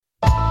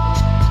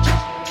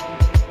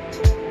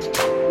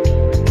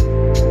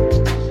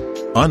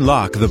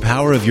Unlock the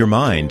power of your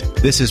mind.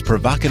 This is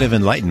Provocative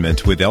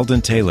Enlightenment with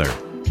Eldon Taylor.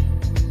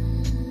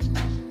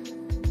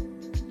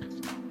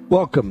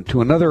 Welcome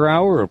to another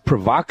hour of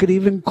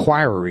provocative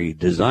inquiry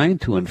designed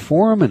to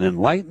inform and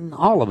enlighten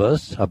all of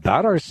us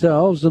about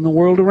ourselves and the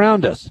world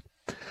around us.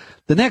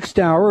 The next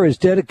hour is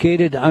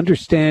dedicated to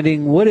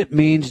understanding what it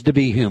means to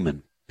be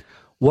human,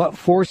 what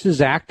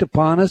forces act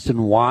upon us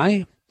and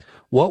why,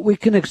 what we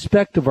can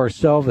expect of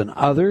ourselves and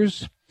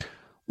others,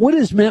 what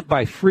is meant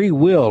by free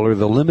will or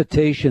the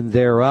limitation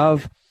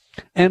thereof,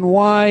 and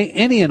why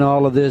any and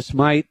all of this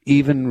might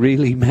even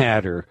really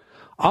matter,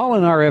 all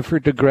in our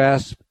effort to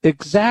grasp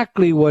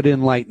exactly what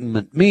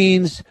enlightenment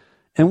means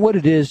and what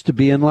it is to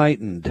be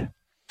enlightened.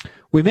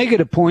 We make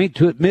it a point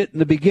to admit in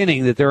the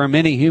beginning that there are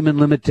many human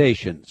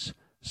limitations,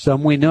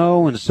 some we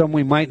know and some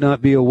we might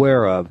not be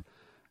aware of,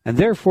 and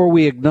therefore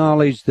we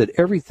acknowledge that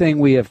everything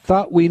we have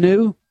thought we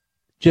knew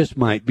just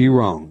might be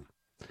wrong.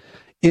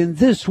 In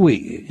this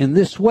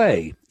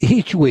way,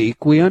 each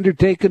week we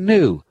undertake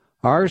anew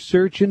our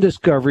search and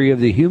discovery of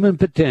the human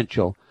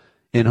potential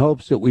in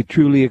hopes that we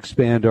truly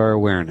expand our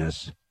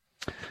awareness.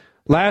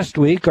 Last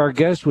week, our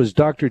guest was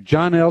Dr.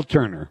 John L.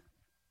 Turner,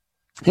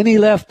 and he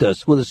left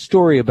us with a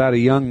story about a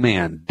young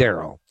man,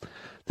 Daryl,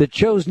 that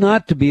chose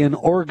not to be an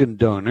organ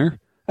donor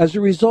as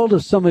a result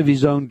of some of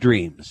his own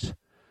dreams.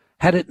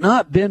 Had it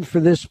not been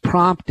for this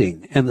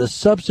prompting and the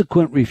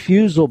subsequent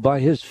refusal by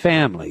his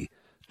family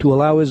to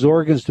allow his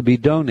organs to be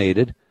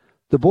donated,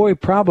 the boy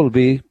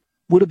probably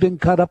would have been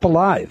cut up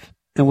alive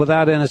and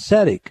without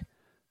anesthetic,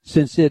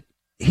 since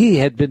he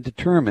had been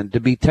determined to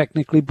be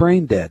technically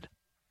brain dead.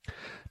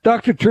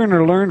 Dr.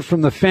 Turner learned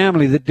from the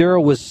family that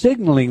Daryl was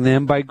signaling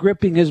them by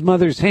gripping his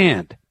mother's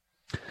hand.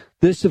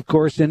 This, of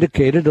course,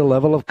 indicated a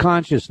level of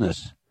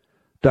consciousness.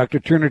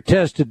 Dr. Turner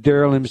tested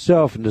Daryl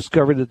himself and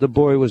discovered that the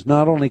boy was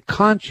not only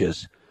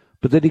conscious,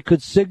 but that he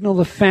could signal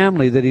the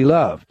family that he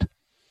loved.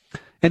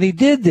 And he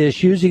did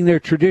this using their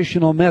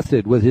traditional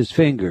method with his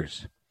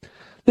fingers.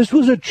 This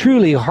was a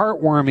truly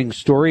heartwarming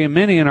story, and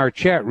many in our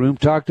chat room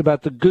talked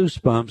about the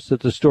goosebumps that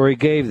the story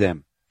gave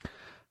them.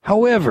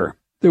 However,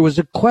 there was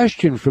a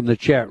question from the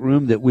chat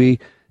room that we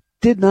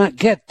did not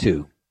get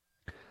to.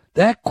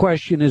 That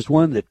question is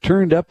one that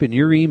turned up in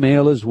your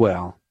email as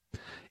well.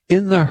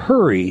 In the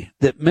hurry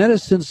that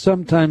medicine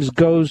sometimes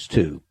goes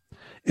to,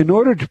 in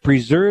order to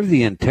preserve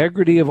the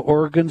integrity of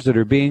organs that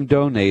are being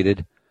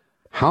donated,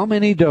 how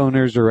many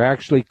donors are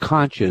actually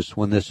conscious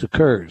when this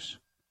occurs?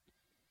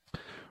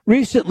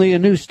 Recently, a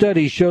new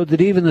study showed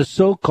that even the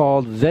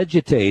so-called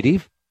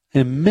vegetative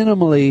and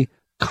minimally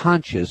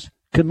conscious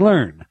can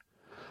learn.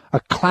 A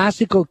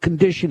classical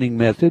conditioning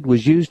method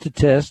was used to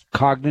test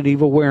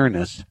cognitive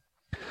awareness.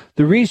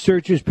 The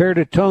researchers paired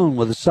a tone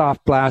with a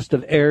soft blast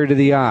of air to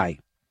the eye.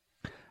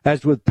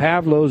 As with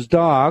Pavlov's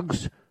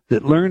dogs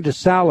that learned to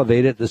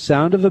salivate at the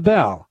sound of a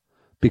bell,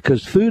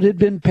 because food had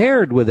been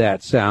paired with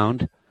that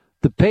sound,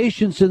 the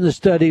patients in the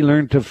study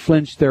learned to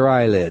flinch their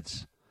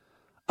eyelids.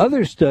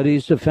 Other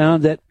studies have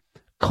found that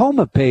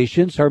coma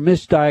patients are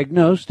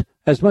misdiagnosed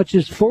as much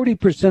as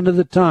 40% of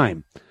the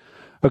time.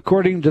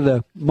 According to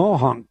the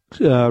Mohonk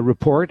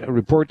report, a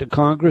report to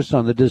Congress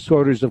on the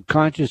disorders of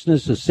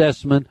consciousness,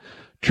 assessment,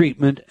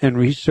 treatment, and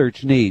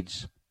research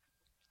needs.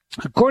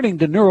 According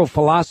to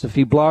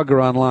neurophilosophy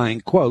blogger online,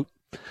 quote,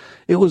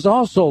 it was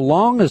also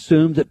long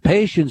assumed that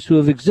patients who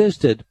have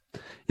existed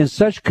in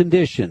such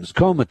conditions,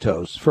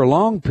 comatose, for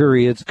long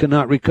periods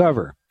cannot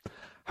recover.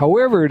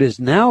 However, it is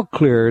now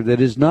clear that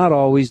is not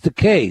always the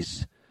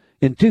case.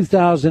 In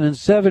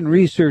 2007,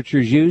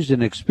 researchers used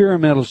an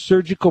experimental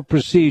surgical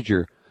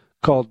procedure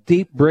called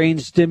deep brain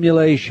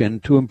stimulation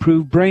to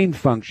improve brain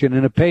function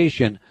in a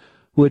patient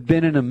who had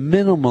been in a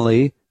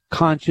minimally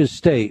conscious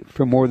state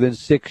for more than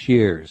 6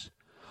 years.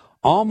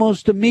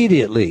 Almost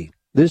immediately,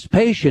 this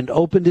patient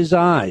opened his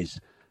eyes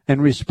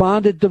and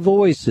responded to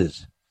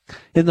voices.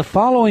 In the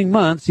following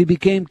months, he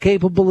became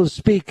capable of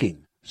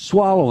speaking,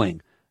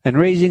 swallowing, and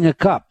raising a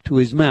cup to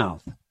his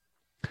mouth.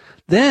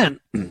 Then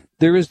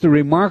there is the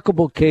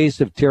remarkable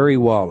case of Terry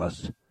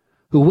Wallace,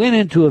 who went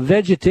into a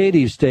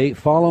vegetative state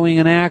following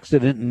an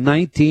accident in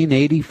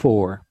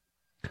 1984,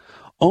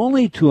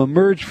 only to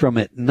emerge from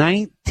it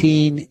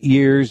 19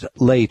 years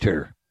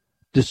later,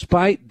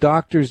 despite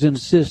doctors'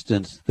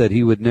 insistence that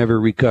he would never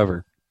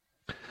recover.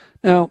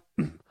 Now,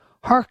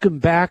 harken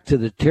back to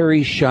the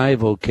Terry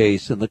Schiavo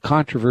case and the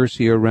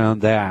controversy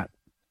around that.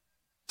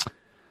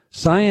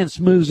 Science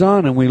moves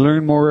on and we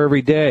learn more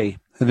every day,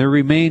 and there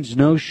remains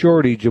no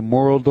shortage of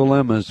moral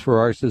dilemmas for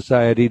our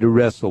society to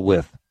wrestle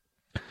with.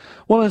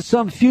 Well, in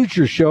some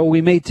future show,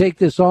 we may take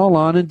this all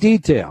on in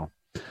detail.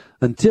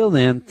 Until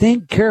then,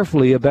 think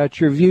carefully about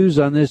your views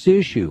on this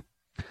issue.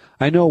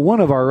 I know one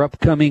of our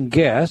upcoming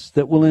guests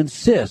that will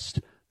insist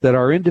that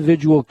our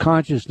individual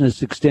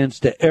consciousness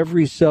extends to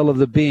every cell of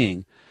the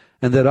being,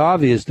 and that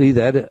obviously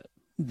that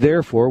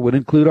therefore would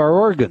include our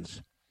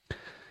organs.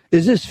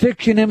 Is this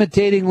fiction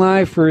imitating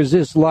life, or is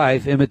this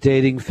life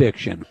imitating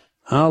fiction?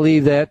 I'll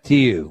leave that to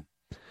you.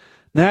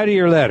 Now to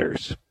your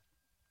letters.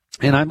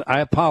 And I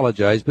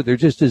apologize, but there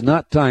just is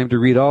not time to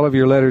read all of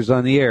your letters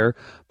on the air.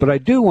 But I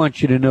do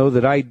want you to know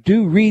that I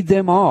do read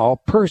them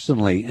all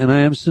personally, and I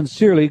am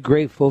sincerely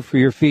grateful for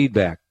your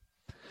feedback.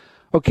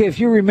 Okay, if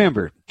you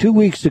remember, 2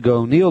 weeks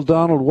ago, Neil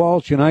Donald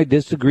Walsh and I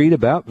disagreed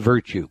about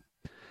virtue.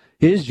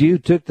 His view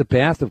took the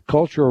path of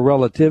cultural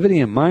relativity,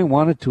 and mine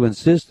wanted to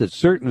insist that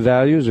certain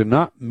values are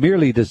not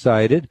merely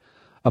decided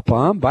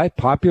upon by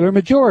popular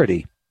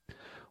majority.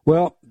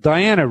 Well,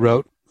 Diana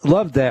wrote,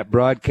 "Loved that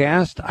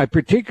broadcast. I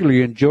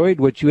particularly enjoyed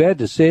what you had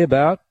to say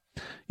about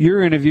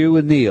your interview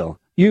with Neil.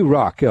 You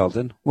rock,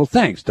 Eldon." Well,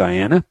 thanks,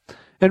 Diana.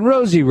 And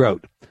Rosie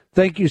wrote,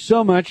 "Thank you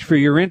so much for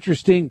your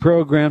interesting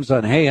programs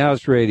on Hay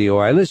House Radio.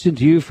 I listen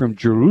to you from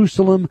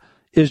Jerusalem,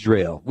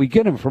 Israel. We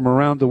get them from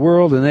around the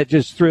world, and that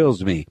just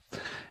thrills me."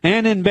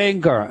 And in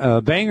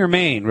Bangor,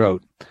 Maine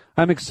wrote,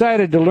 "I'm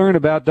excited to learn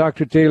about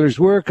Dr. Taylor's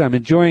work. I'm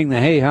enjoying the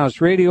Hay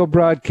House Radio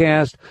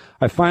broadcast.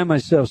 I find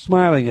myself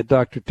smiling at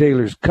Dr.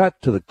 Taylor's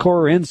cut to the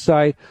core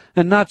insight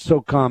and not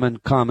so common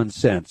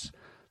sense.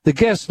 The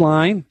guest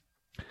line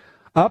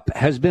up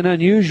has been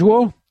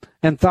unusual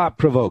and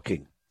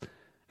thought-provoking."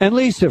 And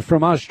Lisa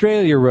from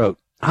Australia wrote,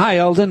 "Hi,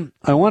 Eldon.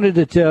 I wanted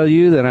to tell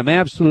you that I'm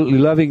absolutely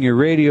loving your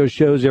radio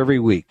shows every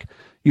week.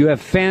 You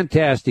have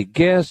fantastic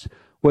guests.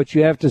 What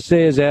you have to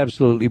say is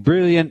absolutely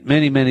brilliant.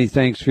 Many, many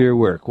thanks for your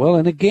work." Well,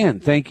 and again,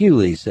 thank you,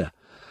 Lisa.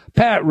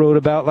 Pat wrote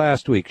about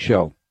last week's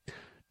show.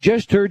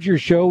 "Just heard your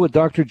show with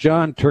Dr.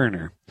 John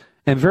Turner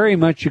and very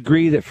much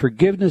agree that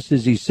forgiveness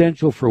is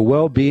essential for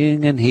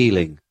well-being and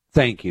healing.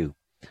 Thank you."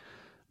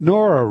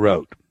 Nora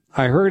wrote,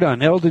 "I heard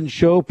on Eldon's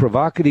show,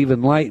 Provocative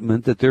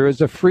Enlightenment, that there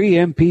is a free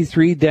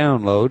MP3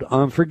 download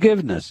on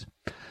forgiveness.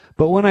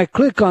 But when I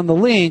click on the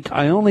link,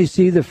 I only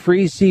see the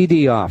free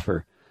CD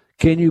offer.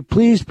 Can you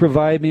please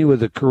provide me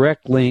with the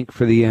correct link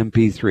for the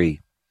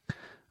MP3?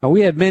 Now,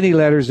 we had many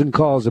letters and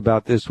calls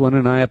about this one,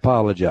 and I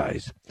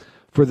apologize.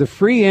 For the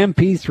free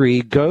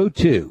MP3, go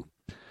to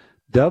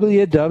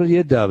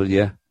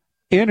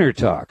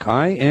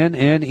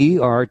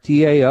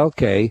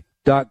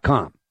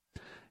www.innertalk.com.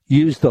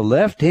 Use the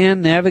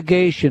left-hand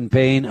navigation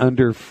pane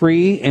under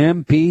Free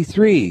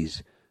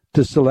MP3s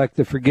to select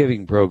the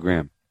Forgiving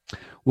program.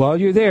 While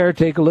you're there,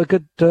 take a look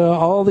at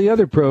all the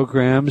other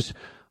programs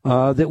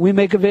that we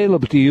make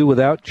available to you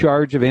without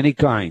charge of any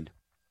kind.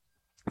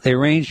 They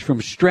range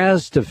from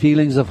stress to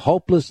feelings of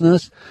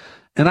hopelessness,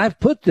 and I've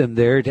put them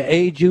there to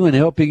aid you in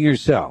helping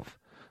yourself.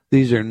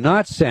 These are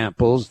not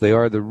samples. They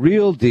are the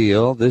real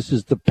deal. This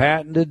is the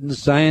patented and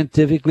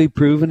scientifically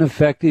proven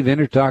effective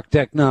InnerTalk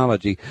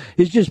technology.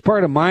 It's just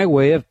part of my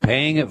way of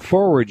paying it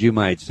forward, you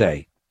might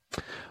say.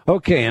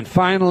 Okay, and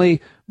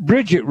finally,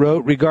 Bridget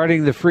wrote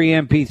regarding the free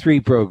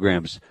MP3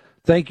 programs.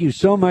 "Thank you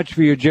so much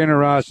for your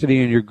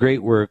generosity and your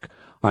great work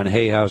on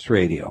Hay House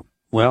Radio."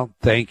 Well,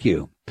 thank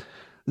you.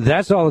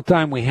 That's all the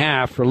time we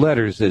have for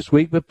letters this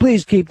week, but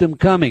please keep them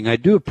coming. I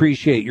do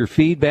appreciate your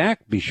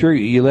feedback. Be sure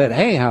you let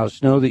Hay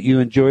House know that you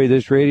enjoy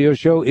this radio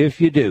show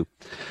if you do.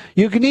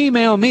 You can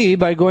email me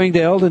by going to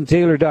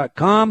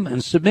eldontaylor.com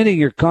and submitting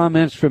your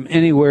comments from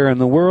anywhere in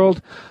the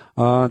world.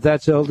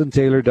 That's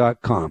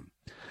eldontaylor.com.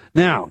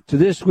 Now, to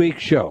this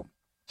week's show.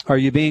 Are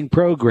you being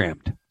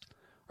programmed?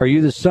 Are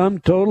you the sum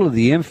total of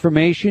the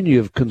information you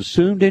have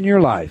consumed in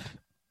your life?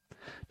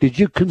 Did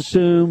you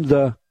consume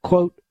the,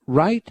 quote,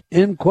 right,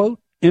 end quote,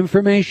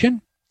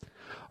 information?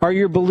 Are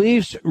your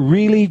beliefs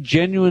really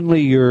genuinely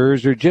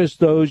yours or just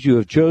those you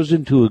have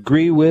chosen to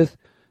agree with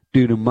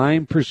due to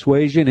mind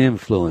persuasion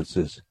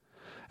influences?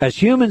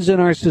 As humans in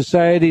our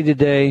society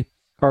today,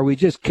 are we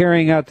just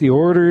carrying out the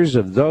orders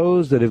of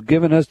those that have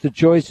given us the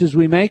choices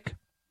we make?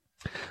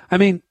 I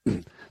mean,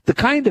 the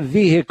kind of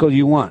vehicle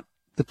you want,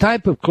 the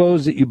type of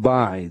clothes that you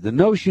buy, the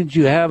notions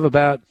you have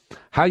about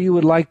how you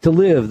would like to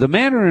live, the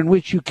manner in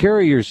which you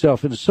carry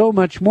yourself, and so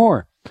much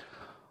more.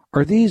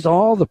 Are these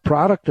all the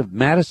product of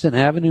Madison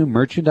Avenue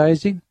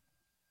merchandising?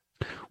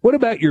 What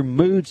about your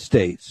mood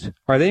states?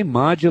 Are they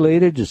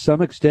modulated to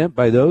some extent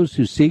by those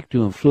who seek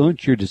to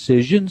influence your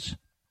decisions?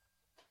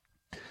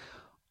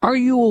 Are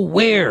you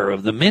aware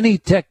of the many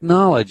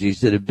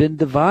technologies that have been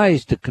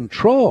devised to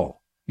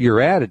control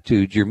your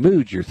attitudes, your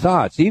moods, your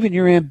thoughts, even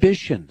your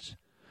ambitions?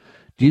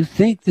 Do you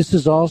think this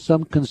is all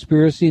some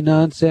conspiracy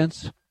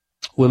nonsense?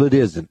 Well, it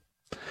isn't.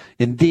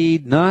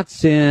 Indeed, not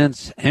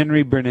since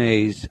Henry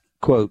Bernays'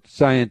 quote,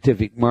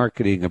 scientific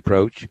marketing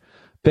approach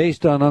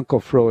based on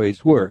Uncle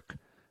Freud's work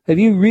have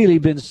you really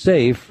been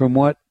safe from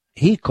what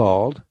he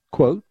called,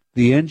 quote,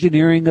 the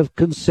engineering of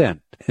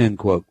consent, end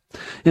quote.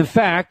 In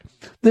fact,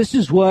 this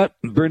is what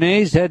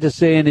Bernays had to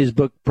say in his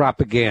book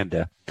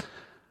Propaganda.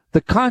 The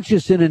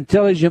conscious and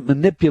intelligent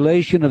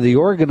manipulation of the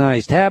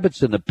organized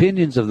habits and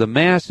opinions of the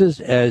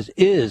masses as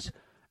is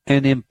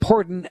an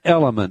important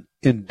element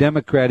in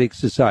democratic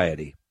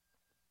society.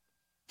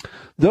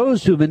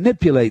 Those who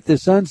manipulate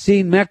this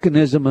unseen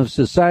mechanism of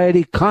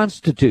society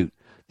constitute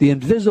the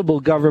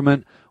invisible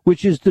government,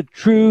 which is the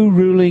true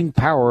ruling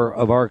power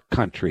of our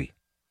country.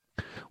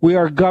 We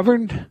are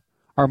governed,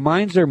 our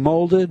minds are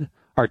molded,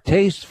 our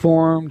tastes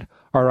formed,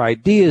 our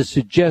ideas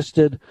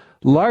suggested,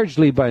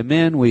 largely by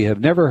men we have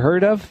never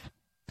heard of.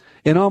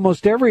 In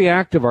almost every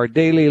act of our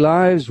daily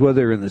lives,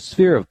 whether in the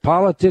sphere of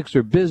politics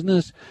or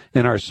business,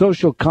 in our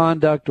social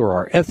conduct or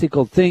our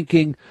ethical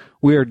thinking,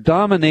 we are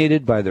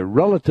dominated by the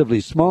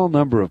relatively small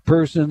number of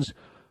persons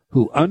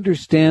who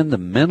understand the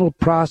mental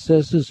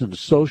processes and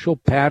social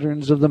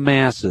patterns of the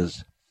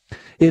masses.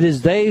 It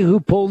is they who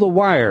pull the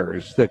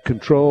wires that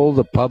control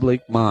the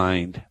public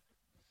mind.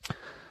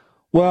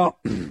 Well,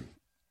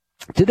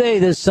 today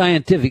this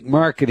scientific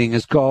marketing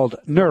is called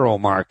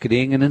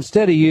neuromarketing, and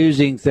instead of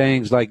using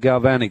things like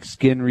galvanic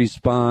skin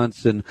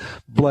response and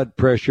blood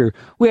pressure,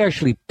 we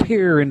actually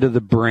peer into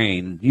the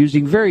brain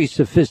using very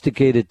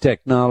sophisticated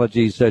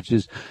technologies such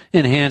as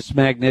enhanced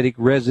magnetic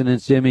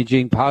resonance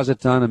imaging,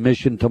 positron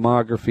emission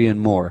tomography,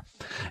 and more.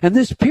 And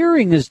this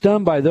peering is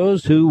done by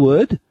those who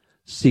would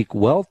seek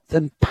wealth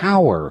and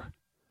power,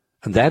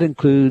 and that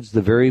includes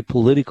the very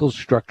political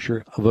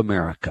structure of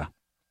America.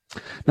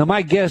 Now,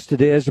 my guest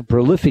today is a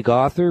prolific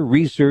author,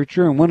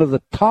 researcher, and one of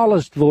the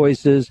tallest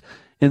voices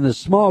in the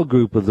small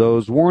group of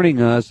those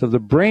warning us of the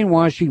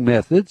brainwashing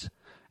methods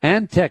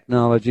and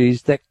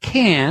technologies that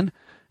can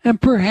and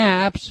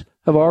perhaps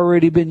have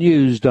already been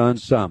used on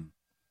some.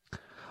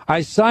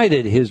 I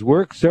cited his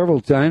work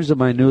several times in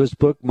my newest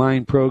book,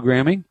 Mind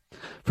Programming.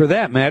 For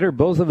that matter,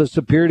 both of us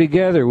appear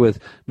together with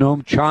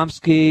Noam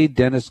Chomsky,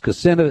 Dennis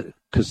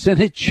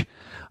Kucinich,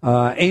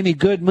 Amy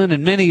Goodman,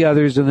 and many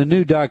others in the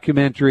new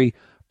documentary,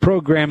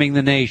 Programming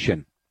the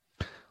Nation.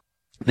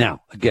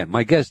 Now, again,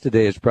 my guest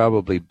today is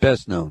probably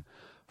best known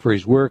for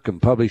his work and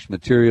published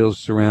materials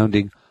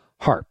surrounding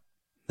HAARP.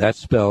 That's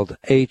spelled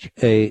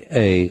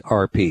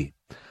H-A-A-R-P.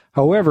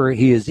 However,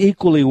 he is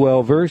equally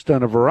well versed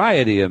on a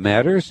variety of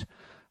matters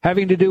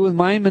having to do with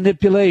mind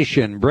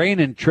manipulation, brain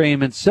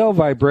entrainment, cell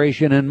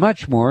vibration, and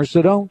much more,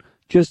 so don't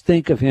just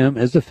think of him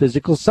as a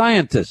physical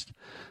scientist.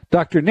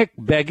 Dr. Nick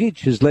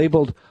Begich has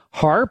labeled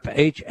HAARP,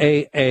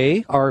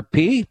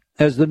 H-A-A-R-P,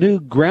 as the new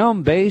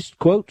ground-based,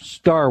 quote,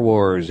 Star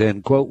Wars,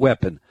 end quote,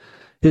 weapon.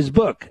 His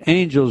book,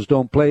 Angels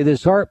Don't Play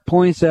This Harp,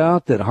 points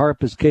out that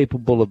HAARP is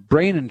capable of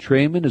brain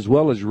entrainment as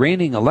well as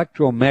raining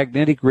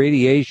electromagnetic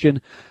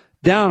radiation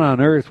down on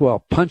Earth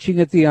while punching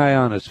at the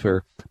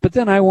ionosphere. But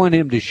then I want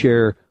him to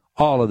share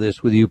all of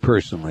this with you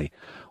personally.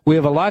 We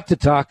have a lot to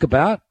talk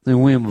about,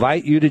 and we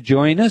invite you to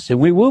join us, and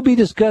we will be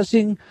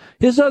discussing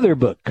his other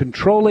book,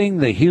 Controlling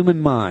the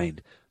Human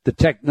Mind, the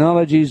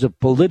Technologies of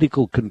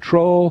Political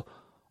Control,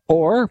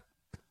 or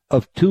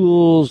of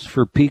Tools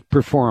for Peak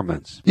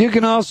Performance. You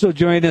can also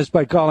join us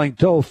by calling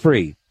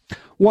toll-free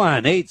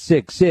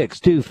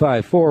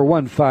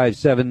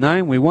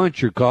 1-866-254-1579. We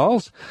want your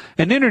calls.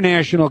 And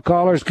international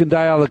callers can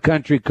dial the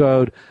country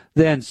code,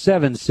 then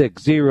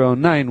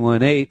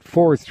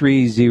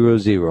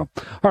 760-918-4300.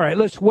 All right,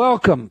 let's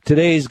welcome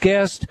today's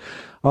guest.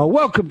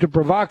 Welcome to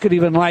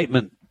Provocative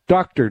Enlightenment,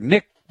 Dr.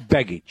 Nick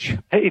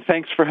Begich. Hey,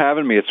 thanks for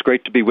having me. It's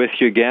great to be with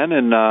you again,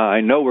 and I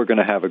know we're going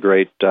to have a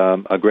great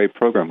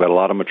program. Got a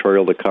lot of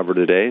material to cover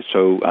today,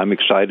 so I'm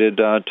excited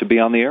to be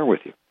on the air with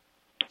you.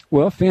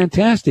 Well,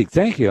 fantastic.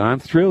 Thank you. I'm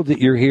thrilled that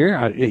you're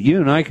here.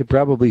 You and I could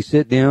probably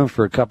sit down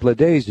for a couple of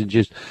days and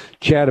just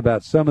chat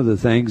about some of the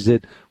things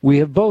that we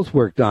have both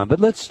worked on.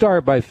 But let's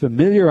start by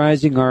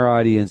familiarizing our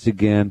audience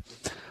again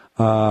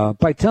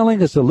by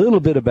telling us a little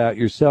bit about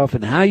yourself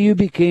and how you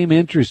became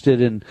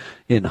interested in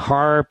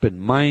HAARP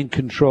and mind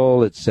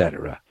control,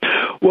 etc.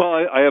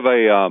 Well, I have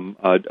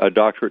a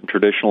doctorate in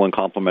traditional and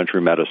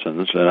complementary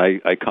medicines, and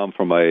I come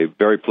from a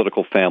very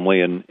political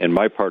family in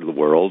my part of the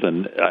world,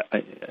 and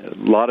a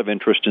lot of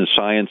interest in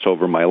science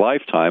over my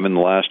lifetime. In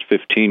the last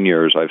 15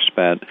 years, I've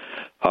spent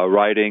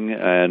writing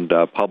and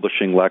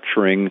publishing,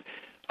 lecturing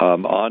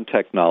on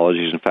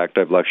technologies. In fact,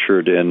 I've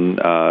lectured in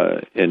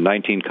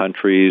 19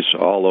 countries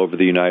all over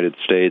the United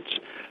States.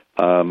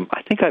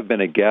 I think I've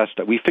been a guest.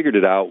 We figured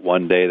it out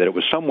one day that it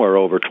was somewhere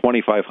over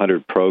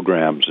 2,500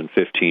 programs in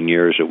 15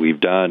 years that we've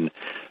done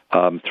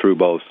through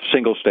both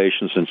single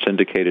stations and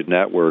syndicated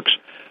networks.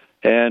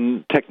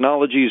 And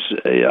technologies,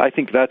 I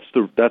think that's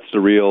the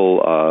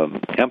real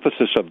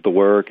emphasis of the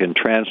work, and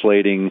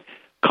translating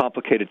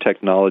complicated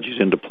technologies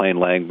into plain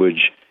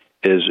language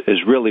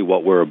is really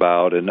what we're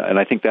about. And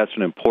I think that's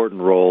an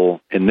important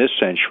role in this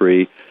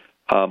century.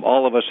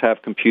 All of us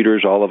have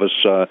computers. All of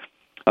us,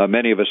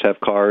 many of us have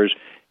cars.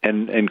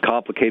 And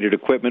complicated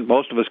equipment.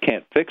 Most of us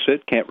can't fix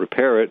it, can't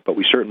repair it, but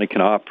we certainly can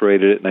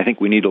operate it. And I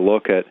think we need to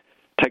look at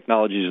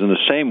technologies in the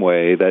same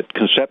way that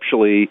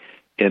conceptually,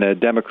 in a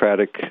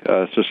democratic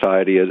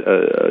society,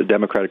 a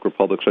democratic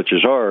republic such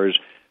as ours,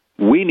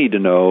 we need to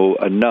know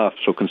enough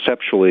so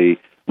conceptually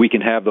we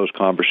can have those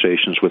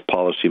conversations with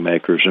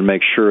policymakers and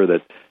make sure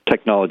that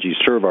technologies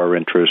serve our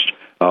interests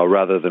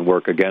rather than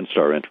work against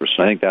our interests.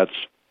 And I think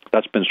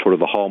that's been sort of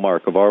the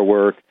hallmark of our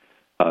work.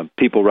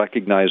 People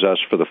recognize us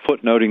for the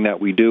footnoting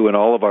that we do, and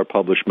all of our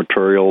published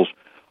materials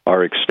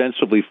are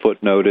extensively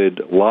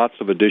footnoted, lots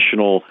of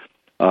additional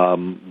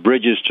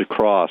bridges to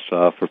cross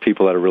for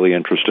people that are really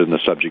interested in the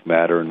subject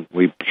matter, and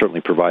we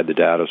certainly provide the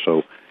data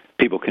so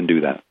people can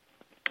do that.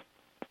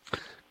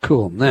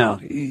 Cool. Now,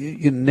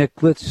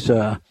 Nick, let's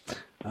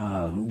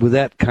with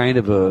that kind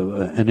of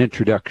an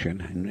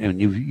introduction, and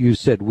you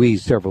said we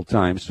several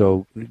times,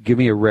 so give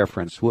me a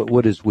reference.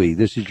 What is we?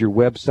 This is your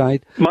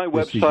website? My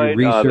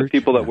website, the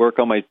people that work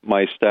on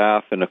my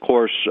staff, and, of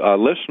course,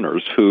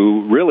 listeners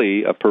who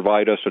really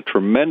provide us a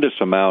tremendous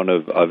amount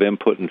of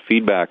input and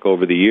feedback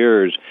over the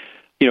years.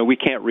 You know, we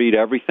can't read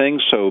everything,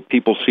 so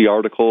people see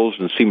articles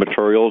and see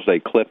materials, they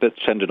clip it,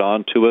 send it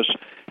on to us,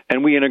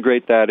 and we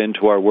integrate that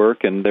into our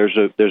work, and there's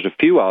a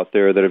few out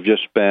there that have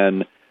just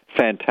been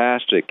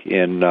fantastic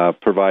in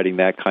providing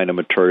that kind of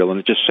material, and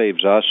it just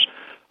saves us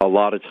a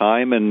lot of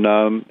time,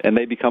 and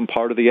they become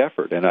part of the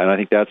effort. And I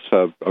think that's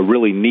a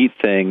really neat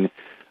thing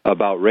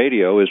about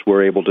radio is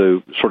we're able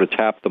to sort of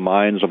tap the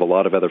minds of a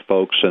lot of other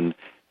folks, and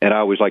I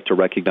always like to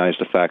recognize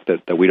the fact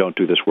that we don't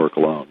do this work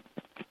alone.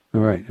 All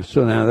right.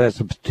 So now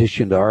that's a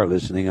petition to our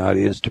listening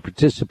audience to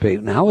participate.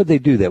 And how would they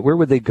do that? Where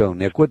would they go,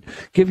 Nick?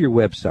 Give your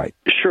website.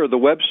 Sure. The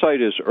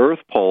website is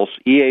EarthPulse,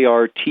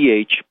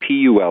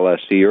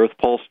 EARTHPULSE,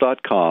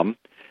 earthpulse.com.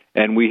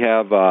 And we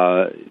have,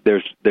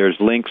 there's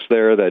links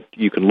there that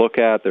you can look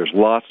at. There's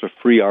lots of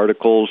free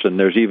articles, and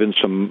there's even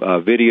some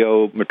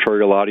video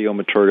material, audio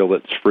material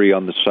that's free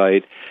on the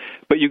site.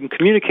 But you can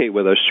communicate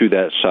with us through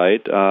that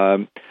site.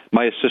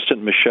 My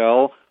assistant,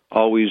 Michelle,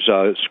 always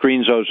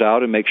screens those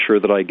out and makes sure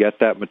that I get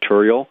that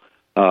material.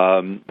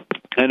 And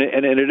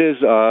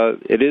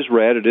it is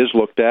read, it is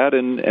looked at,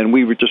 and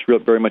we would just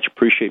very much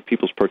appreciate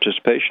people's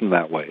participation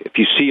that way. If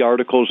you see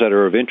articles that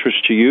are of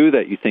interest to you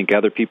that you think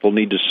other people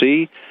need to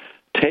see,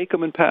 take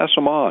them and pass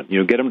them on. You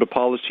know, get them to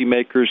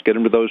policymakers, get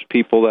them to those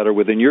people that are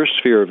within your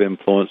sphere of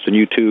influence, and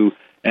you too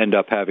end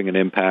up having an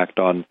impact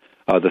on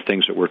the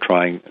things that we're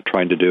trying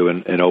to do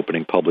in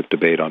opening public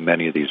debate on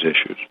many of these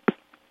issues.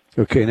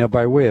 Okay, now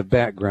by way of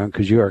background,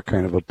 because you are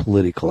kind of a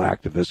political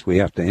activist, we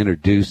have to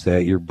introduce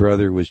that. Your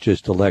brother was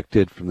just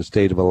elected from the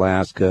state of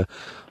Alaska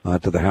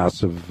to the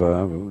House of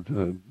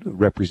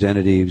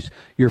Representatives.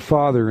 Your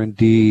father,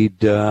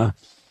 indeed,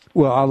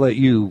 well, I'll let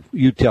you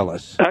tell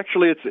us.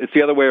 Actually, it's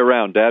the other way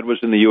around. Dad was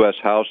in the U.S.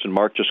 House, and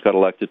Mark just got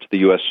elected to the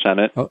U.S.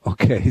 Senate. Oh,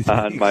 okay.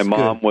 And my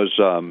mom was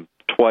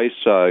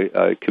twice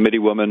a committee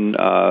woman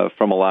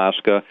from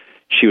Alaska.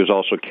 She was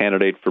also a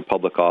candidate for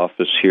public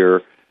office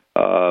here.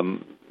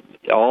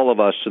 All of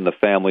us in the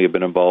family have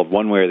been involved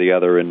one way or the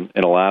other in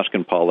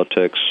Alaskan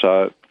politics.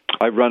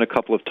 I've run a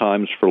couple of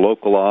times for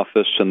local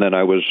office, and then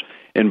I was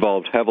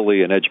involved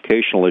heavily in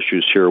educational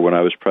issues here when I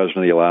was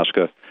president of the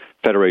Alaska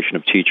Federation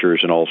of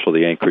Teachers and also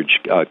the Anchorage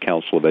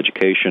Council of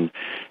Education.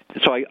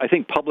 So I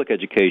think public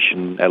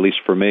education, at least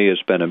for me, has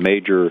been a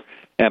major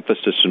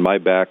emphasis in my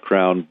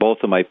background. Both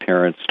of my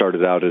parents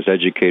started out as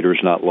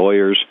educators, not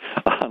lawyers,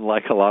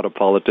 unlike a lot of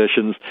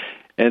politicians.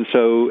 And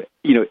so,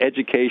 you know,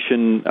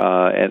 education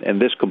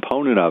and this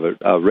component of it,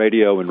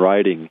 radio and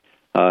writing,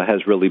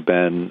 has really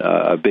been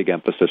a big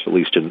emphasis, at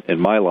least in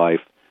my life,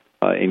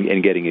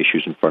 in getting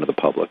issues in front of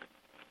the public.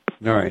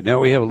 All right. Now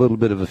we have a little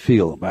bit of a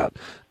feel about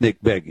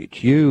Nick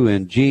Begich. You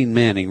and Gene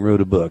Manning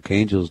wrote a book,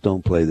 Angels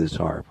Don't Play This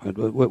Harp.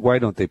 Why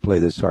don't they play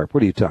this harp?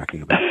 What are you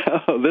talking about?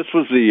 This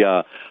was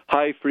the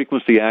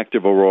High-Frequency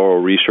Active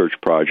Auroral Research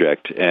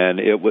Project, and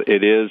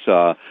it is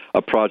a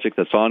project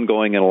that's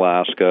ongoing in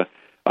Alaska.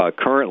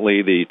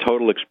 Currently, the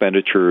total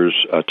expenditures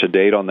to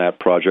date on that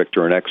project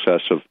are in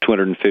excess of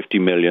 $250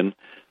 million.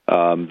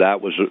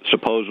 That was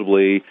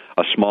supposedly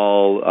a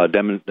small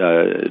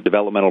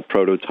developmental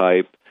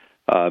prototype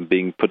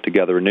being put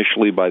together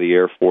initially by the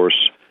Air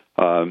Force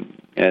and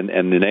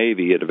the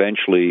Navy. It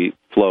eventually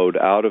flowed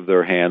out of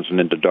their hands and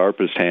into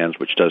DARPA's hands,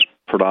 which does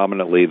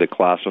predominantly the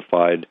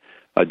classified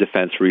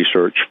defense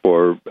research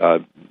for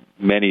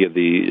many of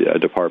the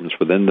departments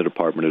within the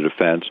Department of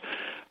Defense.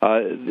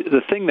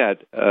 The thing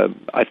that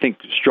I think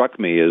struck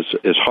me is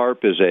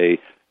HAARP is a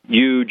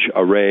huge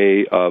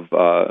array of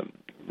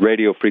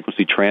radio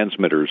frequency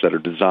transmitters that are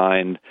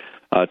designed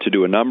to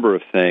do a number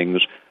of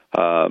things,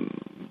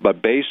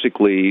 but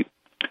basically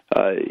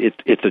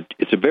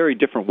it's a very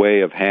different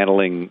way of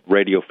handling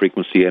radio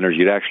frequency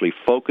energy. It actually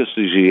focuses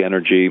the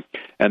energy,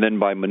 and then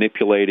by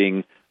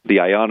manipulating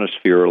the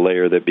ionosphere, a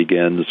layer that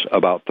begins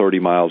about 30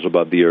 miles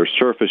above the Earth's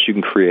surface, you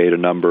can create a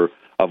number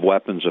of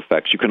weapons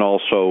effects. You can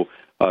also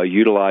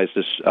utilize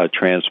this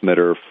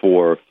transmitter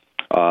for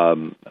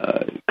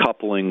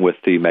coupling with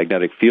the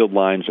magnetic field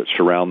lines that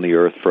surround the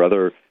Earth for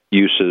other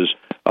uses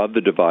of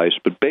the device.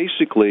 But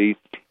basically,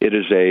 it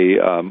is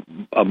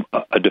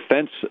a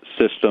defense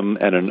system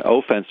and an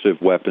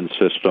offensive weapon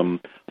system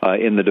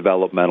in the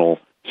developmental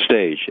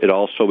stage. It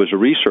also is a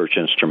research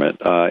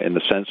instrument in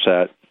the sense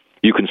that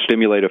you can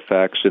stimulate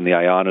effects in the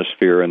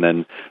ionosphere and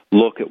then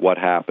look at what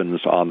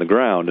happens on the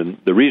ground. And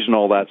the reason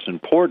all that's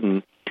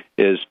important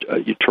is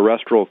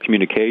terrestrial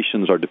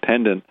communications are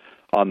dependent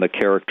on the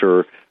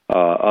character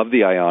of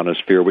the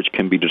ionosphere, which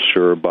can be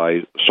disturbed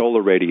by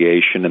solar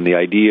radiation. And the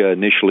idea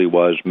initially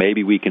was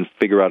maybe we can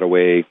figure out a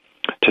way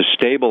to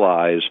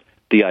stabilize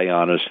the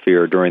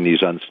ionosphere during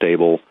these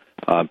unstable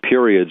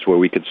periods where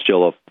we could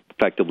still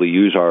effectively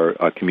use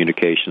our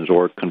communications,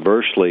 or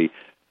conversely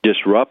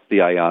disrupt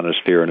the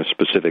ionosphere in a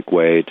specific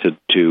way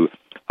to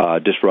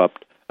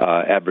disrupt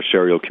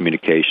adversarial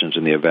communications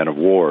in the event of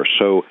war.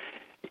 So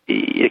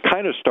it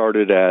kind of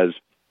started as,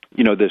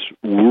 this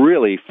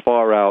really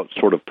far-out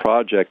sort of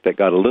project that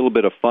got a little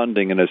bit of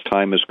funding, and as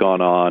time has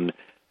gone on,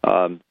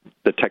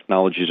 the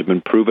technologies have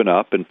been proven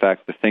up. In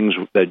fact, the things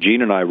that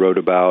Gene and I wrote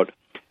about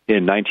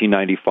in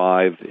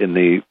 1995 in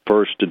the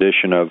first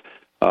edition of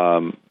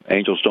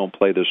Angels Don't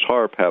Play This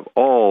Harp have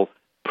all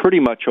pretty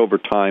much over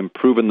time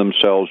proven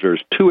themselves.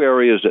 There's two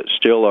areas that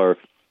still are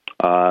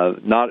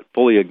not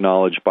fully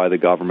acknowledged by the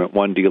government,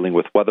 one dealing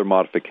with weather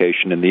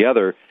modification and the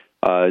other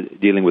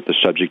dealing with the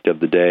subject of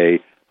the day,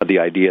 the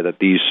idea that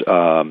these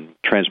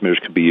transmitters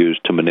could be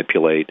used to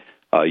manipulate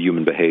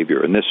human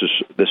behavior. And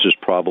this is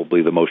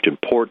probably the most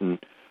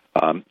important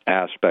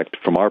aspect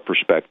from our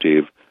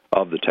perspective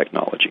of the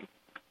technology.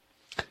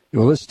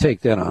 Well, let's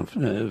take that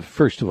on.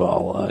 First of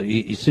all,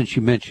 since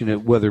you mentioned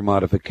it, weather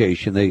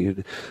modification,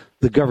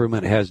 the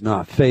government has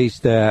not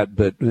faced that,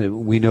 but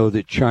we know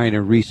that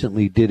China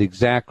recently did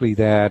exactly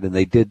that, and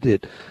they did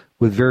it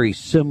with very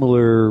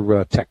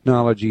similar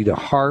technology to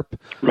HAARP.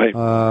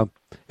 Right.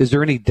 Is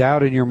there any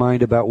doubt in your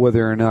mind about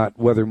whether or not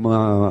weather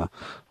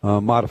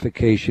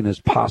modification is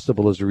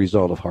possible as a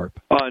result of HAARP?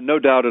 No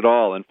doubt at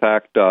all. In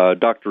fact,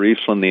 Dr.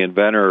 Eastland, the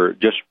inventor,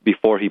 just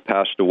before he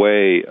passed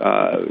away,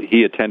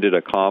 he attended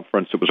a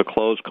conference. It was a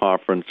closed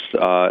conference.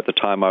 At the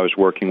time, I was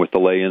working with the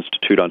Lay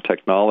Institute on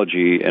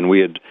Technology, and we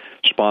had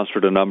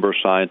sponsored a number of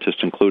scientists,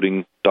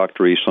 including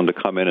Dr. Eastland, to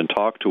come in and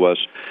talk to us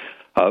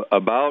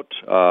about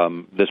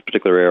this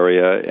particular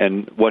area.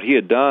 And what he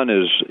had done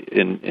is,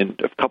 in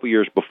a couple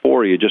years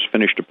before, he had just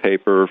finished a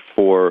paper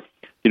for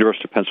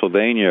University of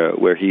Pennsylvania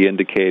where he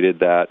indicated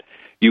that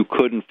you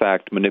could, in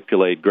fact,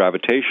 manipulate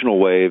gravitational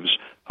waves,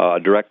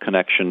 direct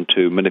connection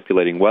to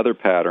manipulating weather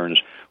patterns,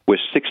 with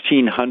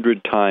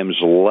 1,600 times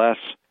less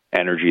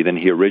energy than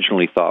he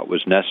originally thought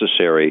was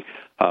necessary,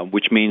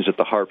 which means that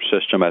the HAARP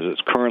system, as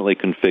it's currently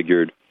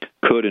configured,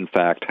 could, in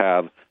fact,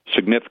 have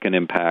significant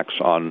impacts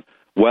on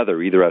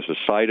weather, either as a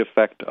side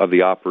effect of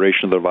the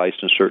operation of the device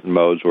in certain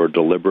modes or a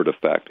deliberate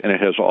effect. And it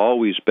has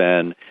always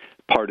been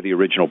part of the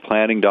original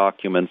planning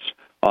documents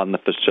on the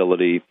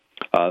facility.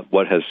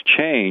 What has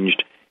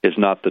changed is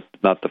not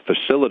the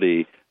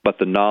facility, but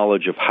the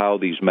knowledge of how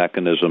these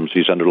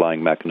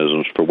underlying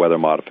mechanisms for weather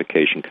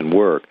modification can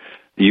work.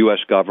 The U.S.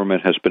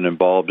 government has been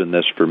involved in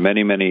this for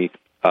many, many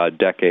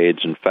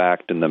decades. In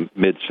fact, in the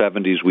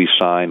mid-'70s, we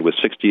signed with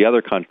 60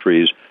 other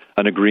countries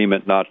an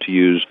agreement not to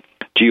use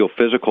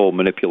geophysical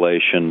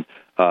manipulation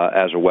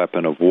as a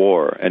weapon of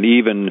war. And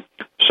even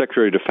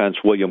Secretary of Defense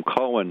William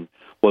Cohen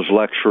was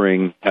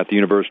lecturing at the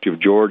University of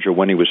Georgia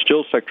when he was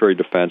still Secretary of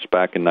Defense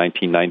back in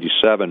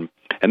 1997.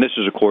 And this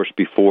is, of course,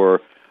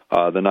 before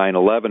the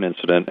 9/11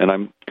 incident. And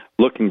I'm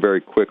looking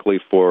very quickly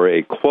for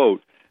a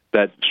quote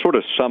that sort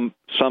of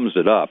sums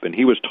it up. And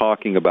he was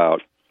talking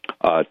about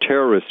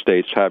terrorist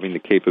states having the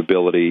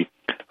capability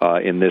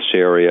in this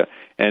area.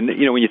 And,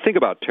 when you think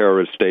about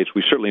terrorist states,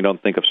 we certainly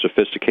don't think of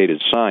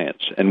sophisticated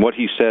science. And what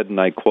he said,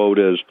 and I quote,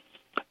 is,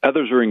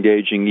 others are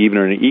engaging even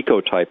in an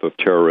eco-type of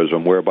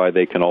terrorism whereby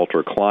they can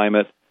alter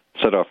climate,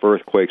 set off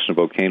earthquakes and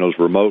volcanoes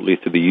remotely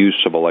through the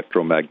use of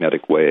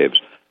electromagnetic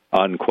waves,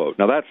 unquote.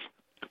 Now, that's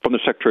from the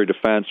Secretary of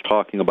Defense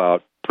talking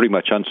about pretty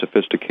much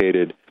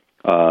unsophisticated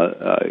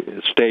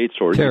states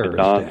or even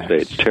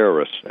non-states,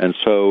 terrorists. And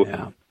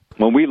so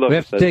when we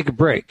have to take a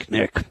break,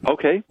 Nick.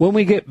 Okay. When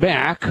we get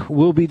back,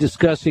 we'll be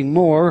discussing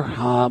more,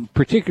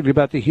 particularly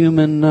about the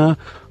human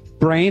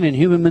brain and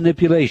human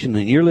manipulation.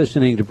 And you're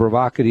listening to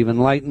Provocative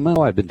Enlightenment.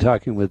 I've been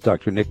talking with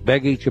Dr. Nick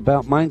Begich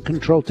about mind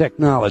control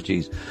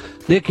technologies.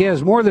 Nick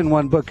has more than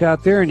one book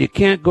out there, and you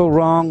can't go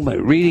wrong by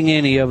reading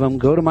any of them.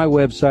 Go to my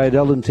website,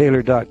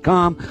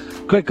 eldontaylor.com,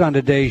 click on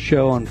today's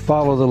show, and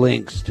follow the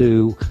links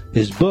to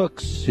his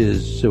books,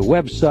 his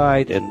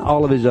website, and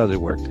all of his other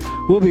work.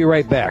 We'll be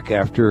right back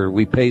after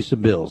we pay some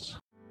bills.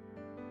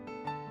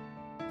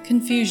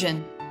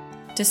 Confusion,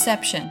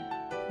 deception,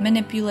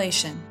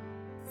 manipulation,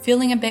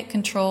 feeling a bit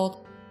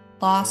controlled,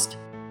 lost?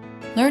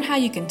 Learn how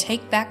you can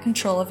take back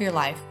control of your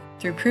life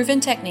through proven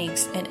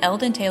techniques in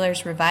Eldon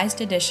Taylor's revised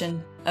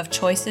edition of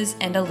Choices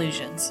and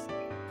Illusions.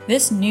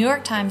 This New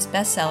York Times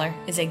bestseller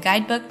is a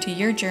guidebook to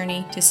your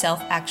journey to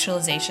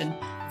self-actualization,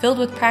 filled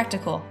with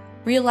practical,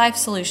 real-life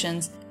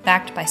solutions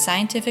backed by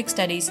scientific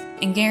studies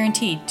and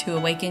guaranteed to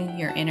awaken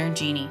your inner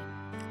genie.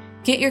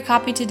 Get your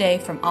copy today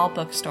from all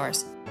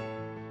bookstores.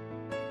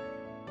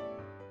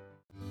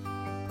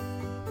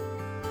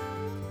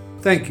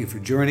 Thank you for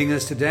joining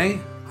us today.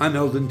 I'm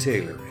Eldon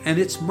Taylor, and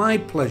it's my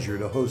pleasure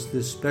to host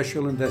this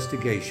special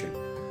investigation.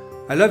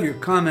 I love your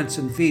comments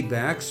and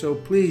feedback, so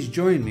please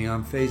join me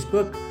on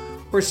Facebook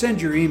or send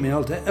your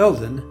email to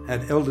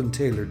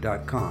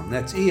eldon@eldontaylor.com.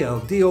 That's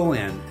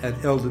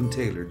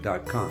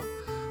ELDON@eldontaylor.com.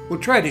 We'll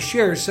try to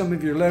share some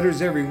of your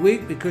letters every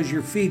week because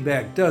your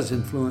feedback does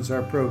influence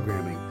our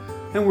programming,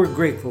 and we're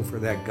grateful for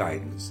that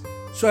guidance.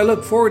 So I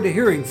look forward to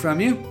hearing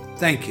from you.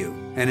 Thank you,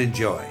 and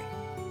enjoy.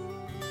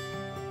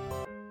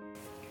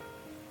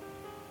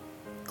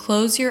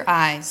 Close your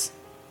eyes.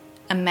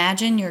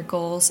 Imagine your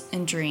goals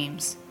and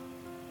dreams.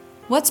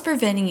 What's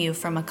preventing you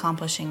from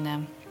accomplishing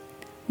them?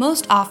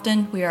 Most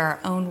often, we are our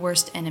own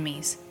worst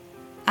enemies.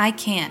 I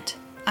can't.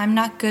 I'm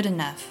not good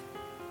enough.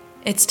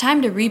 It's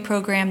time to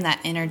reprogram that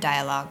inner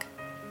dialogue.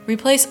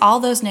 Replace all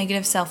those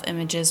negative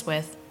self-images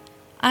with,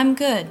 I'm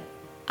good.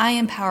 I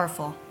am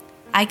powerful.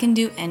 I can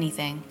do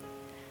anything.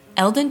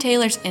 Eldon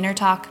Taylor's Inner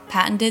Talk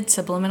patented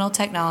subliminal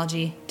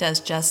technology does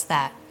just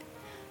that.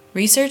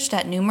 Researched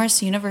at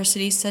numerous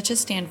universities such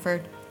as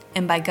Stanford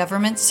and by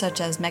governments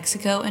such as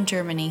Mexico and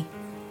Germany,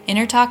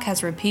 Inner Talk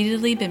has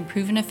repeatedly been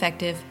proven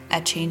effective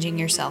at changing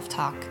your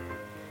self-talk.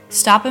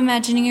 Stop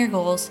imagining your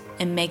goals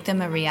and make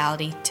them a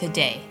reality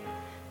today.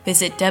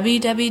 Visit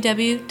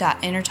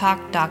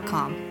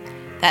www.innertalk.com.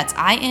 That's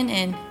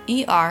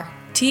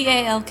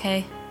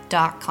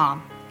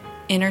INNERTALK.com.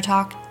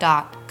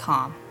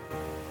 Innertalk.com.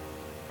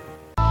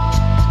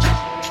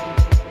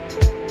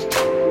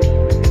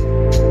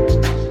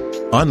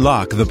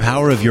 Unlock the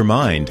power of your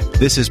mind.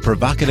 This is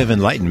Provocative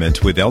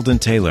Enlightenment with Eldon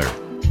Taylor.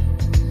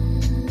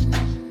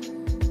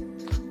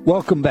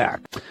 Welcome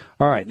back.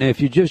 All right, now if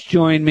you just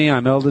joined me,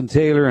 I'm Eldon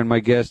Taylor, and my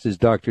guest is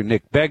Dr.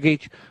 Nick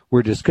Begich.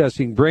 We're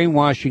discussing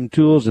brainwashing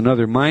tools and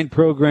other mind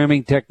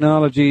programming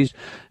technologies.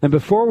 And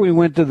before we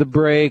went to the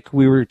break,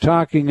 we were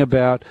talking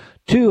about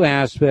two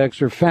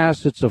aspects or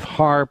facets of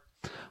HAARP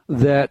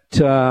that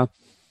the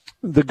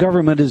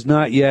government is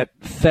not yet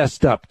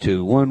fessed up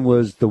to. One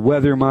was the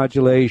weather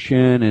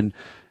modulation,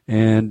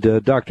 and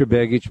Dr.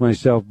 Begich,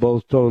 myself,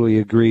 both totally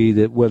agree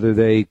that whether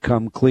they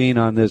come clean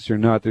on this or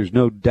not, there's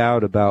no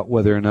doubt about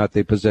whether or not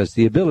they possess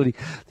the ability.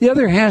 The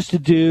other has to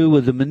do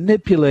with the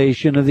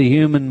manipulation of the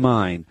human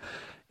mind.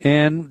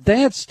 And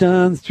that's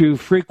done through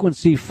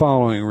frequency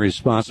following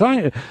response.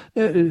 Dr.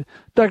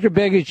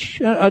 Begich,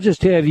 I'll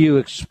just have you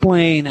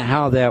explain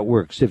how that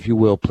works, if you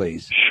will,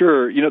 please.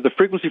 Sure. The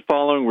frequency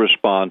following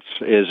response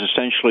is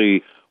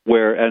essentially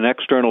where an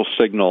external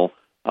signal,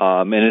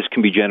 and this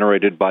can be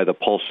generated by the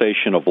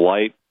pulsation of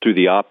light through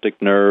the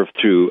optic nerve,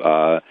 through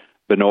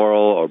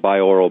binaural or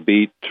binaural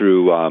beat,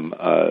 through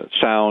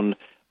sound,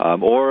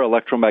 or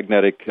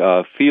electromagnetic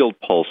field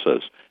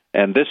pulses.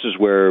 And this is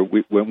where,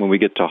 when we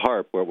get to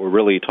HAARP, what we're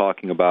really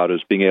talking about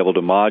is being able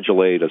to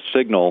modulate a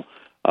signal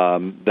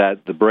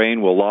that the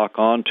brain will lock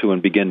onto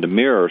and begin to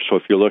mirror. So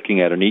if you're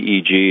looking at an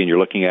EEG and you're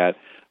looking at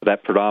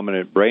that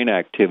predominant brain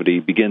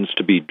activity begins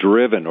to be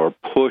driven or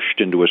pushed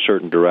into a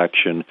certain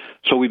direction,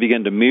 so we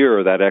begin to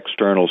mirror that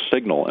external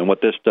signal. And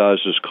what this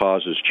does is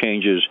causes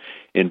changes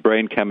in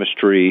brain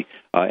chemistry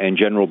and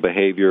general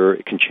behavior.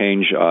 It can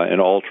change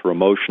and alter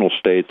emotional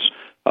states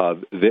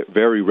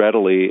very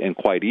readily and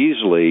quite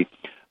easily.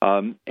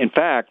 In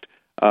fact,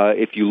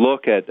 if you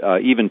look at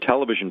even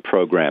television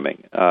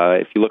programming,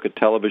 if you look at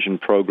television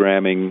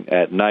programming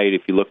at night,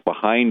 if you look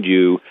behind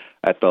you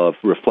at the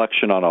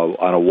reflection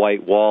on a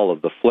white wall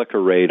of the flicker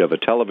rate of a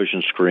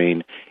television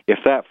screen, if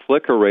that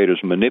flicker rate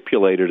is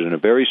manipulated in a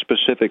very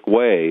specific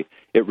way,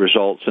 it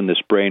results in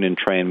this brain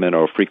entrainment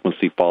or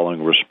frequency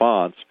following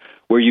response,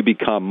 where you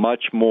become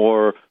much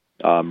more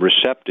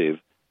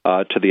receptive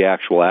to the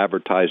actual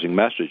advertising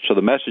message. So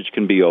the message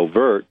can be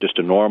overt, just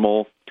a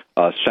normal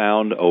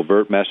sound,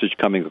 overt message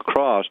coming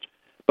across,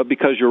 but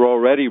because you're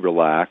already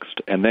relaxed,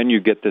 and then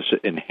you get this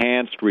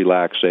enhanced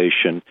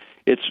relaxation,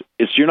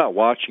 you're not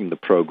watching the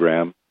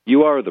program,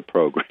 you are the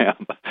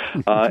program.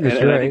 And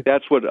I think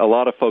that's what a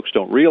lot of folks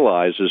don't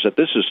realize is that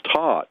this is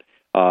taught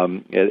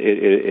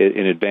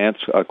in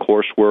advanced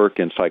coursework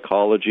in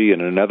psychology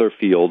and in other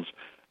fields.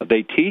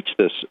 They teach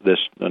this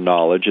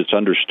knowledge, it's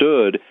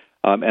understood,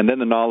 and then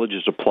the knowledge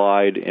is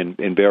applied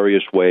in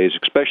various ways,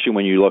 especially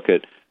when you look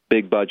at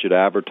big budget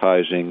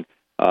advertising,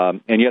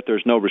 and yet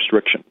there's no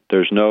restriction.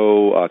 There's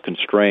no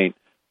constraint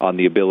on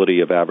the ability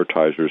of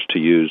advertisers to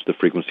use the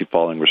frequency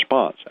following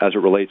response. As it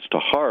relates to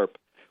HAARP,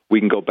 we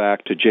can go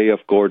back to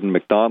J.F. Gordon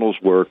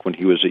McDonald's work when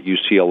he was at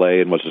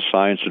UCLA and was a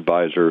science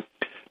advisor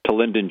to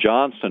Lyndon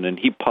Johnson, and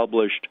he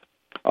published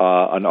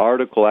an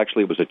article,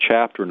 actually it was a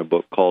chapter in a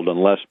book called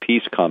Unless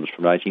Peace Comes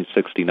from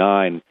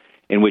 1969,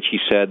 in which he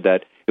said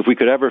that if we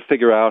could ever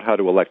figure out how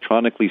to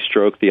electronically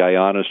stroke the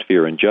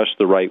ionosphere in just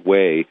the right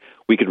way,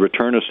 we could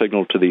return a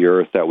signal to the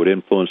Earth that would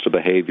influence the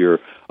behavior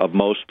of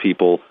most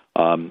people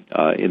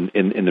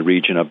in the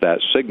region of that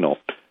signal.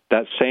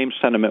 That same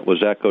sentiment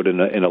was echoed in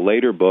a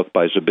later book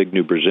by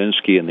Zbigniew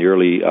Brzezinski in the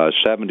early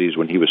 70s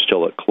when he was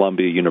still at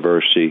Columbia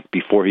University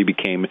before he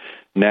became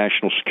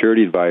National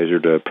Security Advisor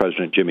to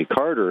President Jimmy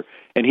Carter,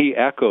 and he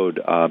echoed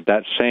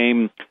that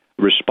same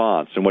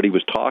response. And what he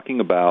was talking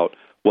about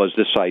was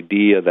this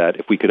idea that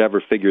if we could ever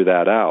figure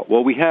that out.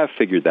 Well, we have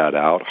figured that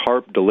out.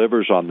 HAARP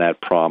delivers on that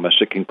promise.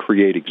 It can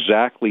create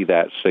exactly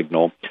that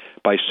signal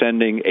by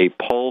sending a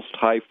pulsed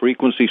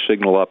high-frequency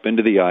signal up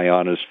into the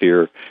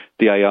ionosphere.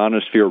 The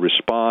ionosphere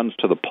responds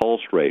to the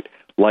pulse rate.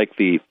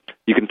 You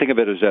can think of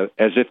it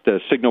as if the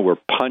signal were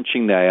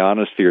punching the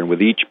ionosphere, and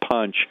with each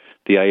punch,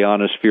 the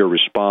ionosphere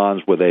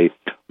responds with a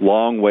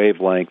long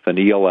wavelength, an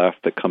ELF,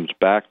 that comes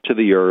back to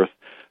the Earth,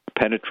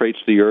 penetrates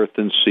the Earth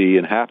and sea,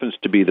 and happens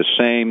to be the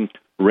same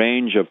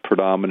range of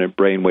predominant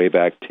brainwave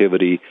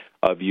activity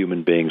of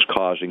human beings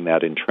causing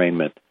that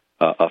entrainment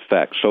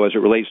effect. So as it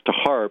relates to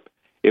HAARP,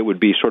 it would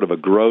be sort of a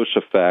gross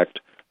effect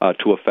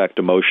to affect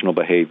emotional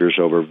behaviors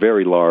over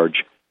very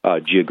large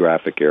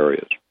geographic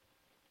areas.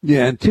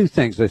 Yeah, and two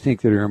things I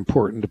think that are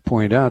important to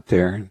point out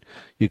there, and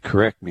you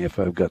correct me if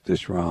I've got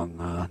this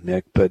wrong,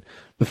 Nick, but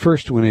the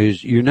first one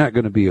is you're not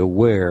going to be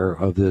aware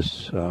of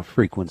this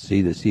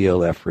frequency, this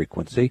ELF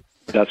frequency.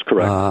 That's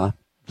correct.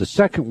 The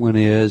second one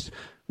is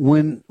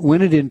when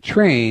it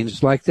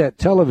entrains, like that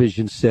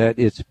television set,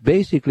 it's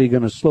basically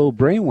going to slow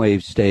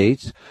brainwave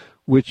states,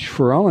 which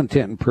for all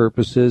intent and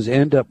purposes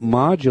end up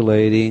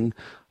modulating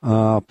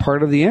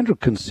part of the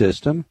endocrine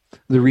system.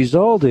 The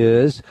result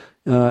is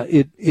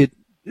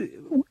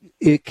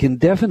it can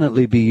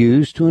definitely be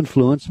used to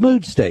influence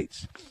mood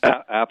states.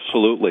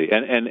 Absolutely,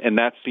 and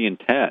that's the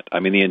intent. I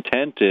mean, the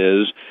intent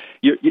is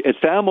it's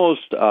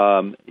almost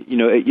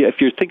if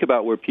you think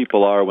about where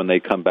people are when they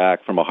come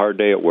back from a hard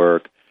day at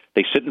work,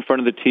 they sit in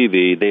front of the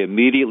TV, they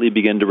immediately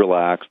begin to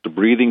relax, the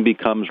breathing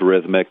becomes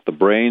rhythmic, the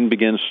brain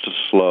begins to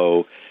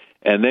slow,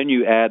 and then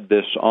you add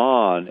this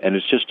on, and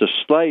it's just a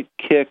slight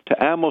kick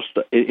to almost,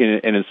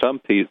 and in some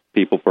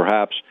people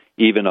perhaps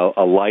even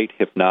a light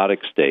hypnotic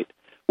state,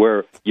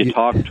 where you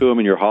talk to them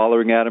and you're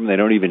hollering at them, they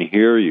don't even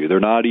hear you. They're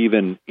not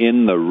even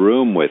in the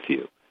room with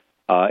you.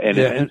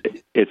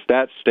 It's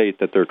that state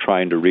that they're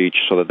trying to reach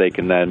so that they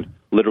can then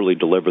literally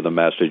deliver the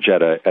message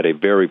at a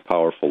very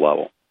powerful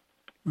level.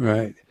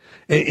 Right.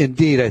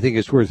 Indeed, I think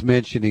it's worth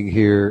mentioning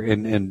here,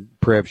 and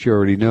perhaps you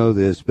already know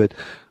this, but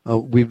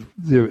we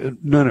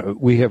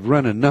have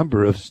run a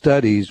number of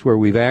studies where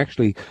we've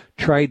actually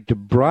tried to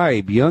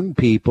bribe young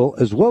people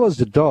as well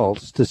as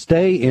adults to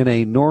stay in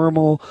a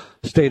normal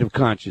state of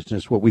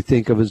consciousness, what we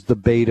think of as the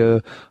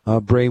beta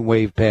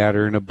brainwave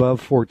pattern,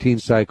 above 14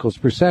 cycles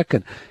per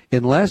second.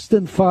 In less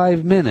than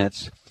 5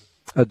 minutes,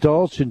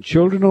 adults and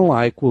children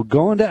alike will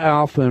go into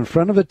alpha in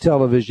front of a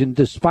television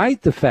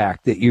despite the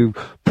fact that you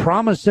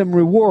promise them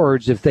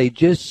rewards if they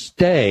just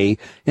stay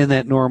in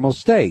that normal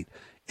state.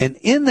 And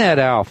in that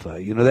alpha,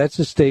 that's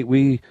a state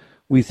we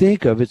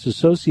think of. It's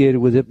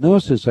associated with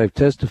hypnosis. I've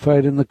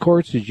testified in the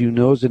courts, as you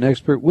know, as an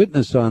expert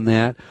witness on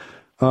that.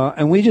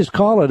 And we just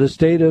call it a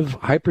state of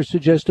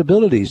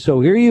hypersuggestibility.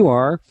 So here you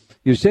are.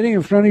 You're sitting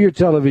in front of your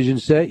television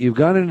set. You've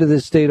gone into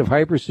this state of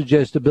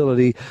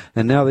hypersuggestibility,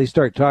 and now they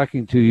start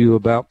talking to you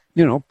about,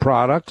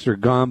 products or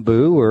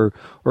Gombu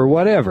or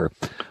whatever.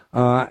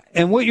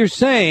 And what you're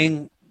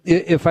saying,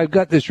 if I've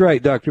got this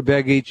right, Dr.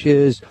 Begich,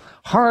 is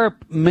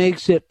HAARP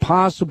makes it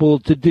possible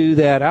to do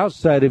that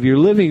outside of your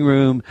living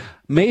room,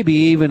 maybe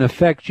even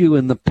affect you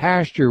in the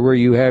pasture where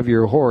you have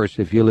your horse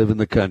if you live in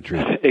the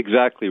country.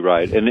 Exactly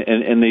right. And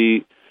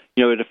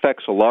it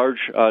affects a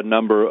large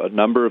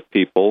number of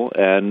people,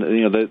 and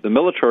the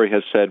military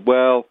has said,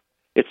 well,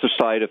 it's a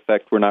side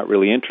effect. We're not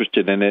really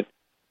interested in it.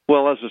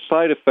 Well, as a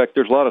side effect,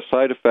 there's a lot of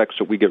side effects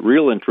that we get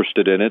real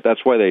interested in it.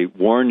 That's why they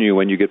warn you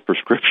when you get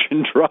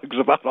prescription drugs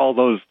about all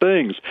those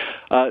things.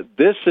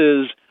 This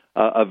is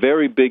a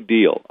very big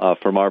deal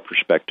from our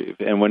perspective,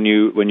 and when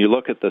you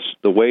look at this,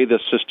 the way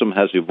this system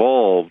has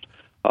evolved,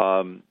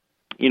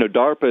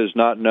 DARPA is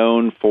not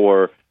known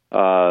for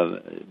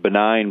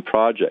benign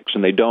projects,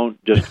 and they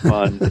don't just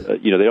fund they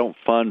don't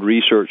fund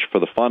research for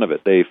the fun of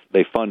it.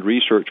 They fund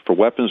research for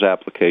weapons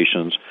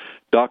applications.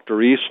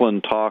 Dr.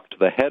 Eastland talked to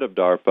the head of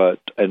DARPA,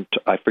 and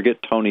I forget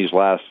Tony's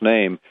last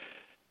name,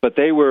 but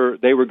they were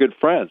good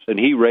friends, and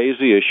he raised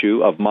the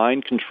issue of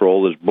mind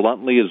control as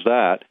bluntly as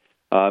that,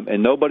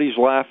 and nobody's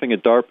laughing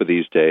at DARPA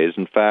these days.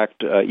 In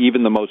fact,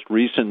 even the most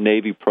recent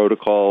Navy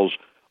protocols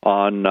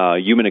on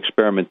human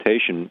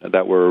experimentation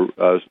that were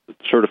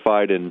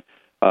certified in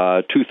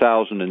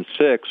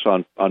 2006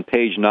 on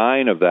page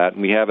 9 of that,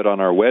 and we have it on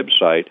our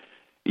website,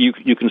 you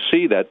can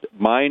see that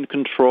mind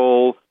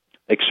control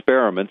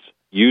experiments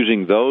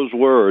using those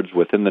words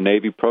within the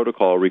Navy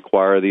protocol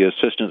require the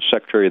Assistant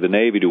Secretary of the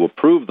Navy to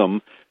approve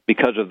them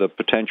because of the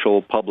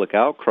potential public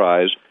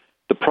outcries.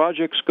 The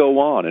projects go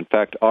on. In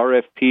fact,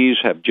 RFPs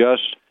have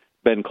just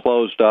been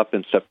closed up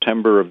in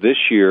September of this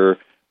year,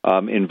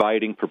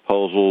 inviting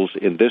proposals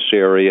in this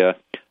area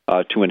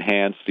to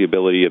enhance the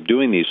ability of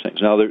doing these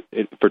things. Now,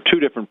 for two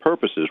different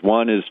purposes.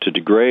 One is to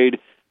degrade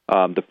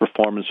the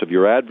performance of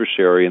your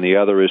adversary, and the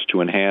other is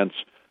to enhance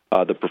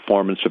the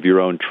performance of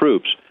your own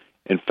troops.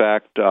 In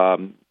fact,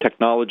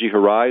 Technology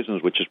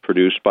Horizons, which is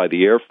produced by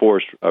the Air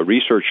Force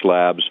Research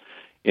Labs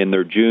in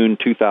their June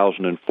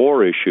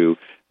 2004 issue,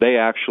 they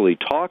actually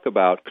talk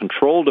about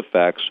controlled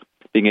effects,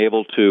 being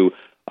able to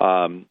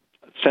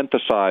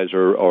synthesize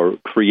or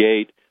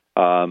create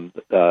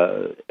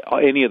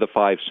any of the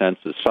five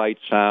senses, sight,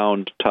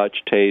 sound,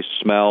 touch, taste,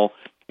 smell,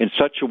 in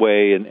such a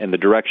way, and the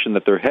direction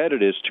that they're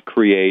headed is to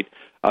create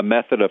a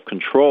method of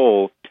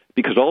control,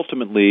 because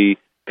ultimately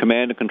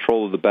command and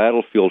control of the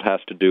battlefield has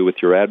to do with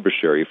your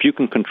adversary. If you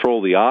can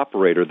control the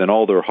operator, then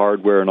all their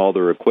hardware and all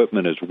their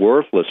equipment is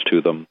worthless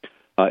to them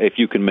if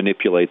you can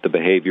manipulate the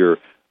behavior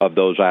of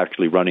those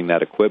actually running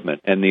that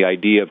equipment. And the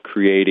idea of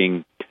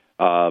creating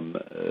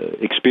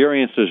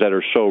experiences that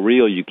are so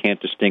real you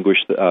can't distinguish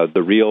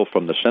the real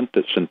from the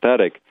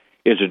synthetic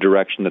is a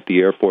direction that the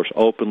Air Force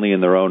openly in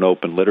their own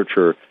open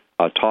literature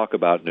talk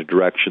about, in a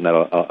direction that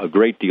a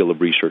great deal of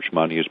research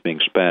money is being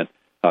spent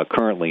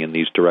currently in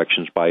these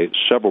directions by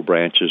several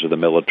branches of the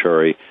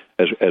military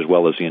as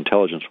well as the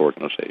intelligence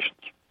organizations.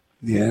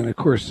 Yeah, and of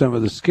course, some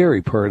of the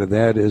scary part of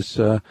that is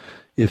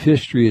if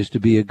history is to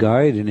be a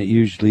guide, and it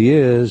usually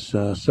is,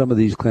 some of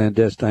these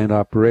clandestine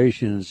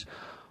operations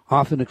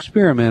often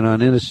experiment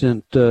on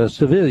innocent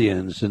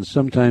civilians, and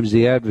sometimes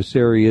the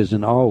adversary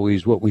isn't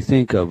always what we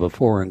think of, a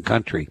foreign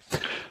country.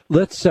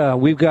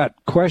 We've got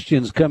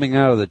questions coming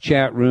out of the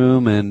chat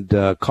room and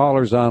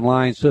callers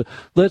online, so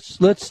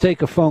let's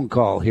take a phone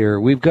call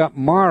here. We've got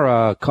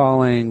Mara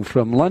calling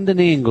from London,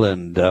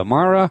 England.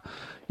 Mara,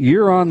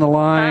 you're on the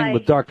line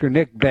with Dr.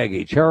 Nick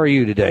Begich. How are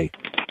you today?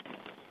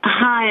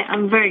 Hi,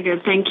 I'm very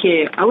good, thank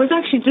you. I was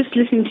actually just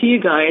listening to you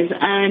guys,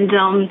 and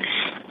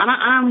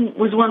I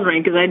was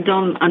wondering, because I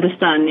don't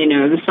understand,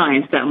 the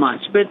science that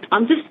much, but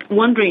I'm just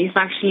wondering if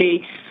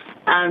actually,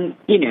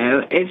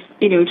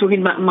 we're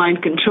talking about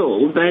mind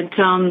control, but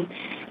I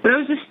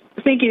was just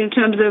thinking in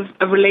terms of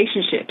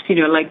relationships,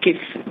 like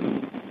if,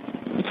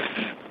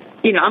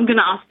 I'm going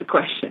to ask the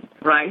question,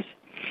 right?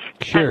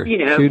 Sure,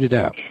 shoot it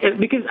out.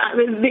 Because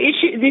the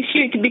issue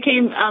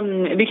became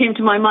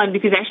to my mind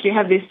because I actually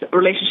have this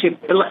relationship,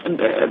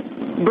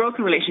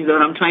 broken relationship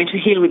that I'm trying to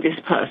heal with this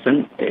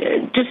person,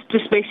 just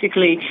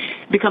basically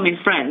becoming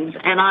friends,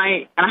 and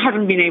I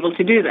haven't been able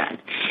to do that.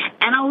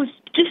 And I was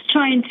just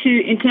trying to,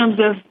 in terms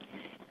of,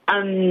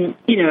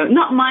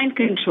 not mind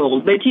control,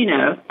 but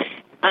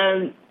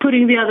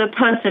putting the other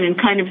person in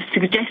kind of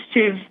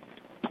suggestive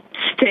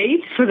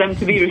state for them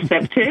to be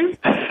receptive.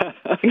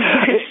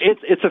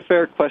 It's a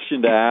fair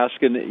question to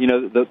ask, and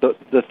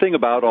the thing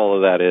about all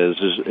of that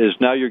is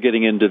now you're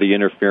getting into the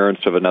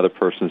interference of another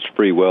person's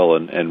free will,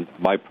 and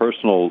my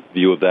personal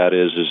view of that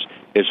is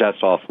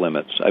that's off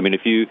limits. I mean,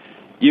 if you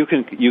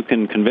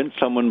can convince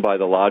someone by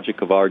the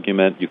logic of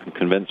argument, you can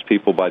convince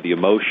people by the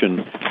emotion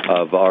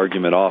of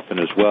argument often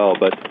as well,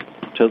 but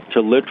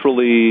to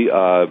literally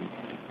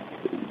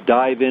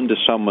dive into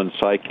someone's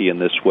psyche in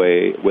this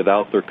way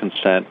without their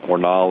consent or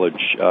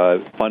knowledge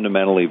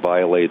fundamentally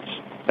violates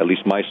at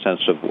least my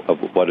sense of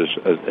what is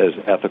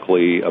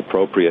ethically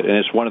appropriate. And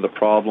it's one of the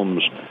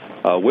problems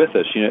with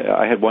this.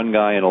 I had one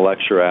guy in a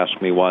lecture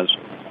ask me once,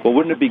 well,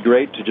 wouldn't it be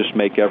great to just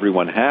make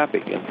everyone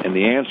happy? And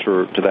the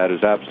answer to that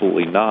is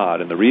absolutely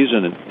not. And the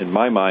reason in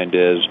my mind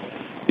is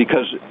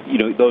because,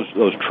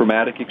 those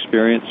traumatic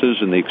experiences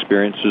and the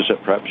experiences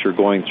that perhaps you're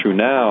going through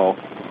now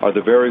are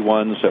the very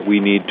ones that we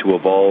need to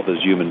evolve as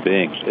human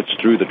beings. It's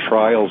through the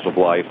trials of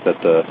life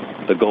that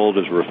the gold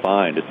is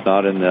refined. It's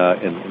not in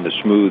the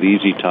smooth,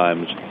 easy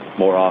times.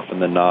 More often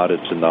than not,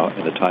 it's in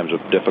the times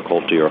of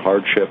difficulty or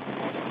hardship.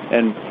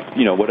 And,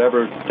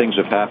 whatever things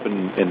have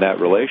happened in that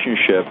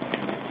relationship,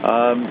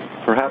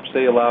 perhaps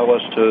they allow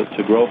us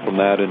to grow from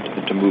that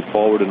and to move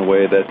forward in a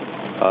way that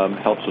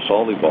helps us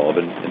all evolve.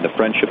 And the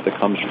friendship that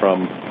comes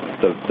from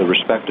the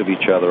respect of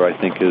each other, I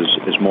think,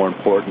 is more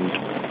important,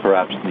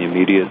 perhaps, than the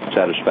immediate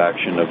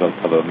satisfaction of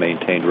a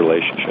maintained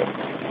relationship.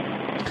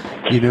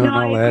 And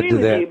I'll add to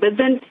that. But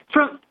then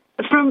from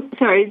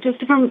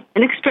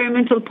an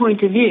experimental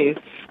point of view,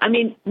 I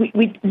mean,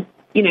 we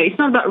it's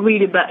not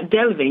really about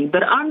delving,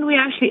 but aren't we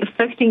actually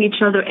affecting each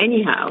other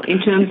anyhow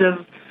in terms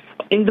of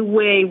in the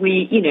way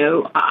we,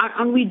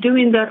 aren't we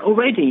doing that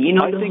already?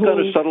 I think on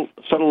a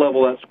subtle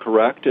level that's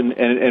correct,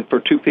 and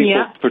for two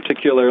people,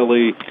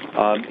 particularly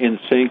in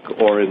sync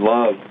or in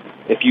love,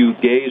 if you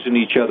gaze in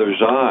each other's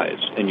eyes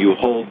and you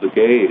hold the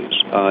gaze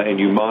and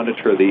you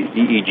monitor the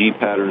EEG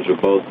patterns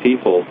of both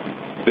people,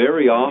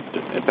 very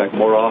often, in fact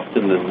more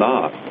often than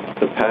not,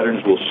 the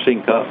patterns will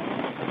sync up.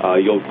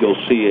 You'll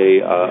see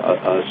a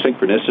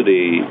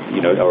synchronicity,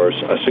 or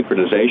a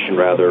synchronization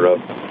rather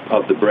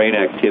of the brain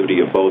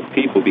activity of both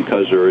people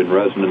because they're in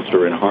resonance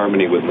or in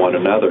harmony with one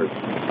another.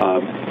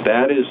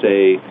 That is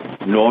a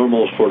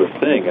normal sort of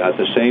thing. At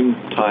the same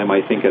time,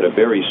 I think at a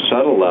very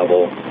subtle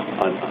level,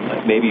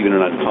 maybe even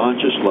an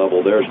unconscious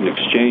level, there's an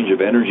exchange of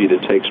energy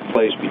that takes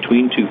place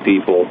between two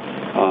people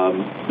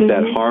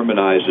that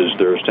harmonizes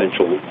their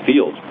essential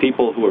fields.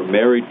 People who are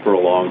married for a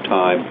long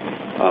time,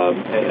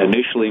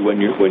 initially when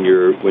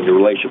your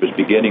relationship is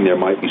beginning, there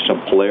might be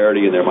some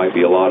polarity and there might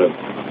be a lot of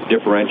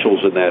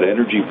differentials in that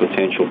energy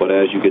potential, but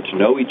as you get to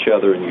know each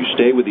other and you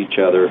stay with each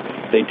other,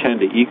 they tend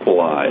to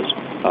equalize.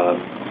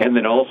 And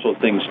then also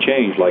things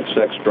change, like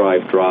sex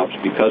drive drops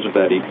because of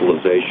that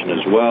equalization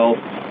as well.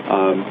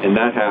 And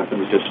that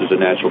happens just as a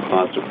natural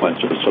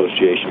consequence of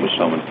association with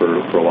someone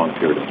for a long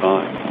period of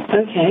time.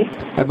 Okay.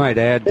 I might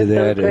add to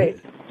that. That,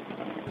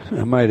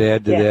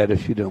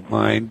 if you don't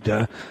mind.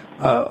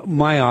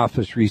 My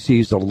office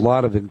receives a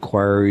lot of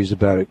inquiries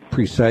about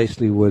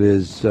precisely what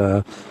is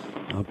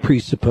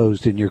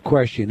presupposed in your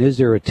question. Is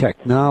there a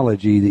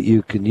technology that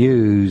you can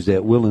use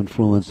that will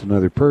influence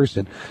another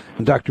person?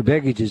 And Dr.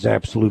 Begich is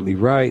absolutely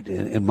right.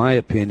 In my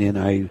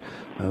opinion,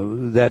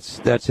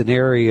 that's an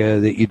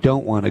area that you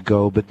don't want to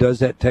go. But does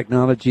that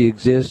technology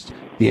exist?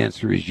 The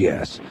answer is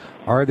yes.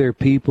 Are there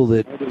people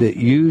that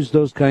use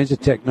those kinds of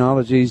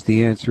technologies?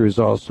 The answer is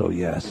also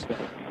yes.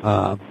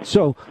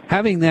 So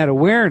having that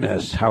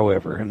awareness,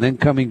 however, and then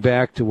coming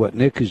back to what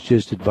Nick has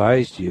just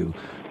advised you,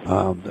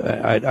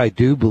 I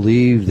do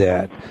believe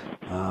that,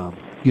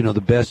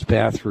 the best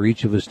path for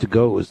each of us to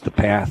go is the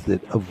path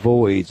that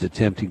avoids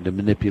attempting to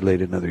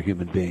manipulate another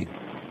human being.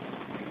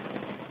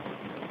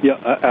 Yeah,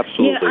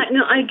 absolutely.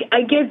 Yeah,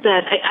 I get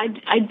that.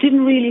 I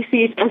didn't really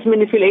see it as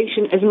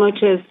manipulation as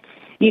much as,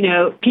 we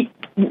all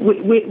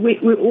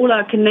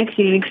are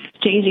connecting and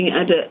exchanging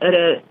at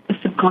a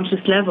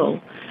subconscious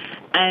level.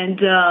 And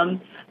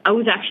I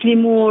was actually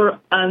more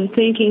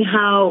thinking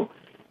how,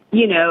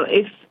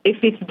 if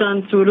it's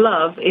done through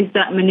love, is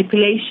that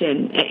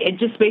manipulation? It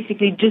just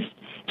basically just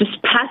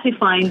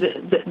pacifying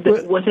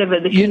the whatever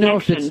the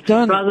connection.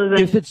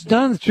 If it's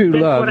done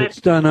through love,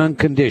 it's done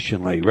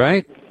unconditionally,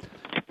 right?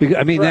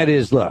 Because, that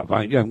is love.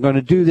 I'm going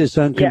to do this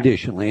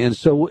unconditionally. Yeah. And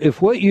so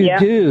if what you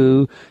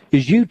do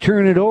is you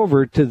turn it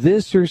over to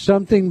this or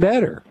something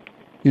better,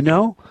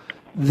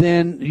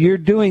 then you're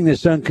doing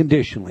this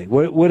unconditionally.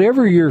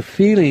 Whatever your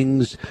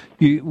feelings,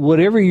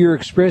 whatever you're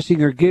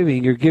expressing or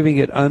giving, you're giving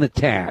it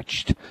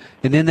unattached.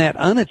 And in that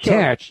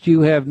unattached,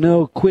 you have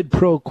no quid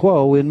pro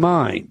quo in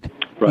mind.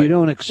 Right. You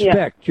don't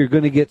expect you're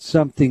going to get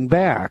something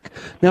back.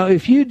 Now,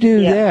 if you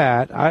do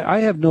that, I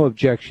have no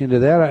objection to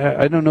that.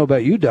 I don't know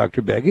about you,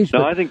 Dr. Begich.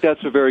 No, I think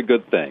that's a very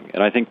good thing.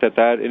 And I think that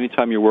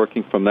anytime you're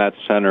working from that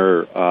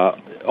center,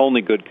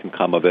 only good can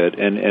come of it.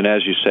 And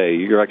as you say,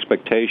 your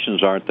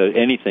expectations aren't that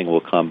anything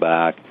will come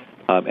back.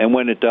 And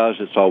when it does,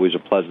 it's always a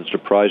pleasant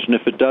surprise. And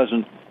if it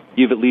doesn't,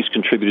 you've at least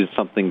contributed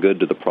something good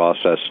to the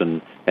process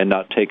and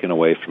not taken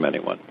away from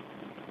anyone.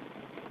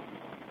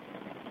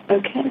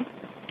 Okay.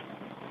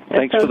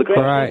 Thanks for the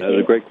question. Right. That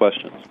was a great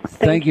question.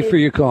 Thank you for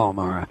your call,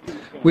 Mara.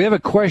 We have a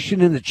question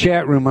in the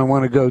chat room I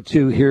want to go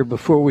to here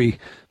before we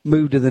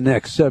move to the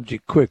next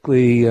subject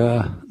quickly,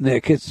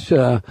 Nick. It's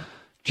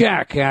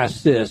Jack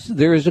asked this.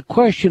 There is a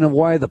question of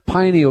why the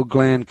pineal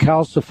gland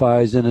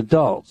calcifies in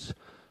adults.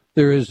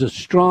 There is a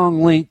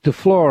strong link to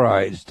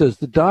fluorides. Does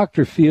the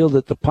doctor feel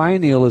that the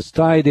pineal is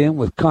tied in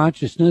with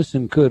consciousness,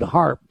 and could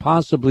HAARP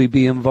possibly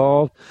be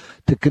involved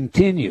to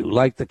continue,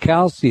 like the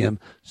calcium,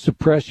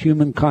 suppress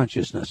human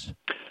consciousness?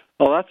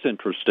 Well, that's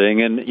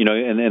interesting, and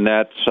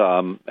that's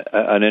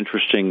an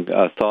interesting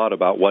thought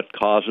about what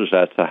causes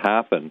that to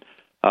happen.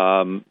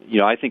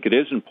 I think it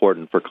is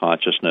important for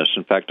consciousness.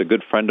 In fact, a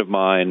good friend of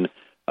mine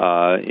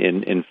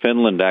in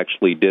Finland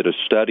actually did a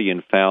study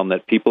and found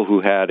that people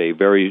who had a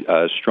very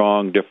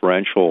strong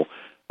differential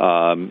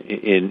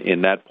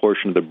in that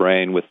portion of the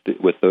brain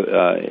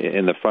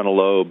in the frontal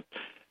lobe,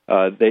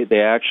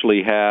 they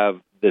actually have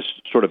this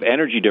sort of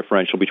energy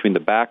differential between the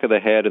back of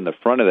the head and the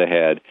front of the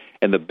head.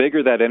 And the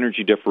bigger that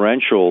energy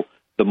differential,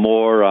 the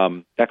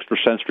more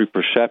extrasensory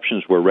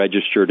perceptions were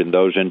registered in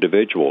those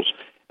individuals.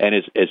 And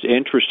it's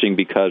interesting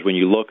because when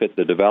you look at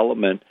the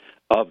development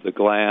of the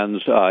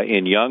glands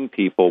in young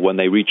people, when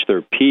they reach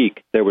their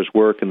peak, there was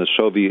work in the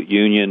Soviet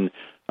Union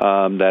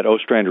that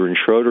Ostrander and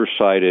Schroeder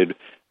cited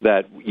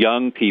that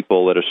young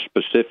people at a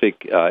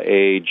specific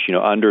age,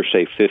 under,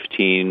 say,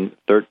 15,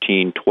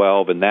 13,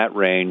 12, in that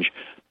range,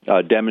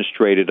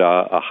 demonstrated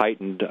a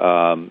heightened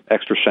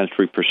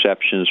extrasensory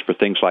perceptions for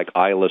things like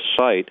eyeless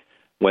sight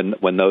when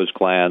those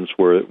glands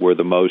were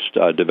the most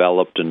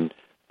developed. And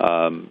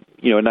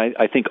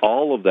I think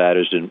all of that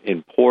is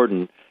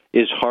important.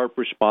 Is HAARP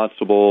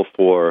responsible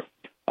for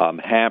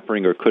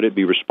hampering, or could it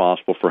be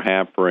responsible for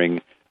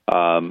hampering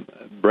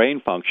brain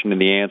function? And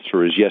the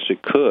answer is yes,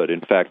 it could. In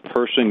fact,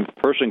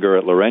 Persinger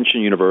at Laurentian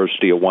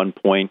University at one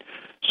point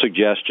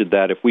suggested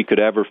that if we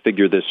could ever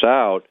figure this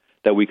out,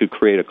 that we could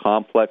create a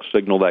complex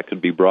signal that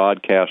could be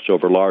broadcast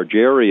over large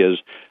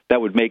areas that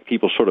would make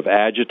people sort of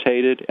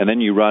agitated, and then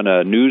you run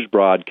a news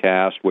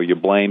broadcast where you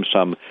blame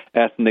some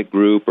ethnic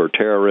group or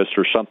terrorists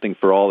or something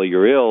for all of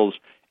your ills,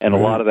 and a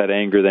lot of that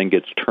anger then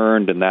gets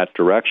turned in that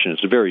direction.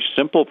 It's a very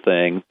simple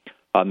thing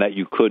that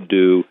you could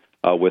do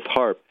with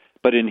HAARP.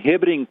 But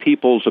inhibiting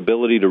people's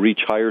ability to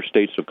reach higher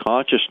states of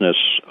consciousness,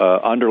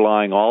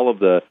 underlying all of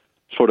the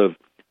sort of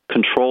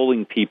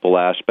controlling people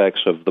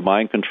aspects of the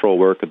mind control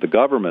work of the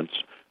governments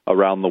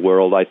around the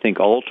world, I think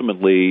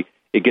ultimately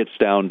it gets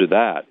down to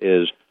that,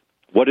 is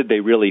what did they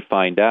really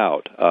find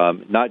out?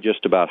 Not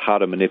just about how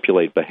to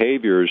manipulate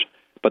behaviors,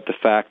 but the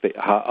fact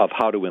of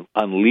how to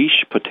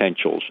unleash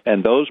potentials.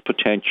 And those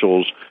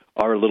potentials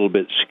are a little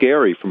bit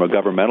scary from a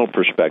governmental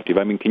perspective.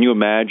 I mean, can you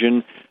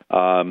imagine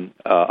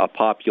a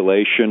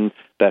population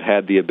that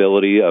had the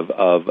ability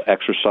of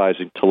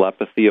exercising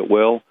telepathy at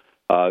will?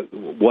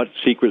 What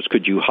secrets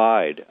could you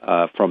hide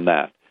from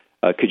that?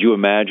 Could you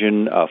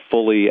imagine a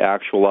fully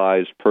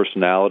actualized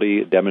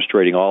personality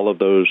demonstrating all of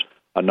those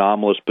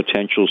anomalous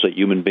potentials that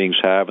human beings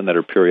have and that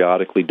are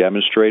periodically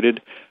demonstrated?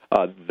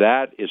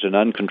 That is an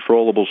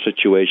uncontrollable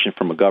situation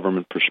from a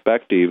government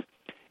perspective.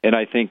 And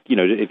I think,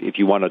 if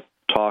you want to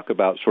talk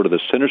about sort of the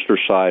sinister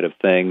side of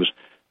things,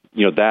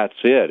 that's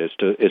it.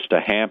 It's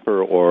to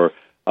hamper or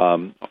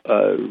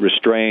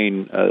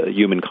restrain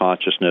human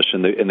consciousness.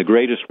 And the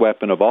greatest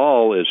weapon of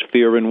all is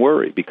fear and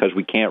worry, because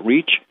we can't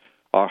reach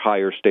our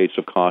higher states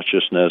of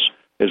consciousness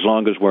as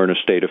long as we're in a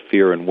state of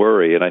fear and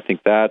worry. And I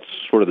think that's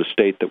sort of the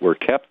state that we're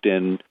kept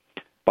in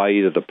by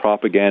either the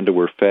propaganda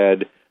we're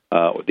fed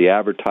the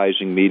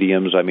advertising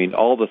mediums. I mean,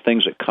 all the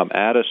things that come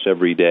at us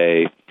every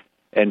day,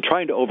 and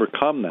trying to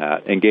overcome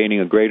that and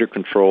gaining a greater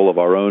control of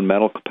our own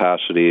mental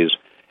capacities,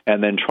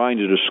 and then trying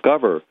to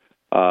discover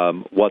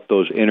what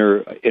those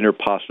inner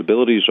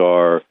possibilities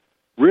are,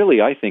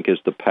 really, I think, is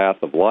the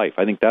path of life.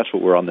 I think that's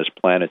what we're on this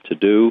planet to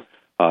do,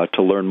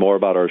 to learn more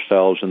about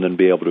ourselves and then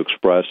be able to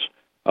express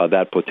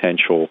that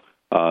potential.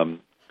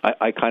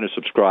 I kind of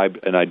subscribe,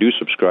 and I do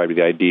subscribe to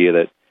the idea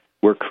that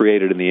we're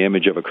created in the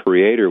image of a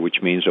creator,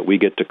 which means that we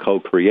get to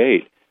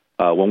co-create.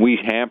 When we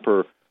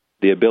hamper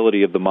the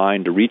ability of the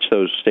mind to reach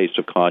those states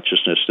of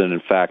consciousness, then, in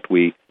fact,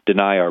 we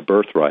deny our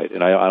birthright.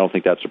 And I don't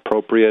think that's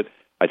appropriate.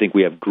 I think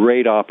we have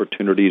great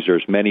opportunities.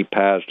 There's many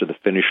paths to the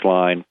finish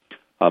line,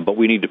 but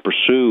we need to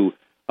pursue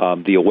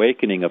the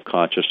awakening of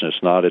consciousness,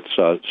 not its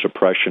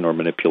suppression or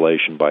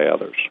manipulation by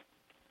others.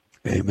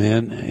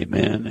 Amen,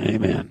 amen,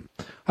 amen.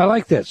 I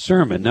like that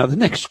sermon. Now, the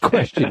next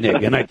question,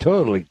 Nick, and I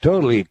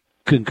totally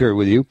concur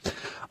with you,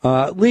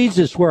 leads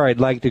us where I'd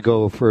like to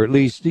go for at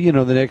least, the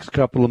next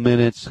couple of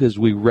minutes as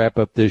we wrap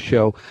up this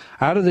show.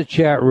 Out of the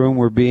chat room,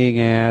 we're being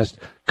asked,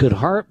 could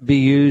HAARP be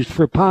used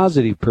for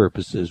positive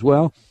purposes?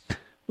 Well,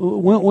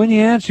 when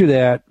you answer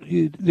that,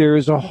 there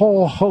is a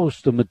whole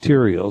host of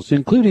materials,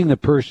 including the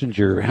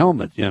Persinger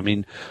helmet. I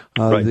mean,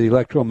 right. The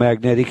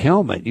electromagnetic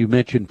helmet. You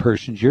mentioned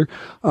Persinger,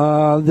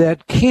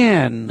 that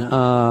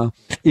can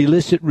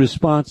elicit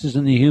responses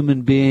in the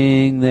human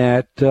being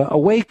that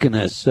awaken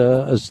us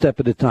a step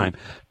at a time.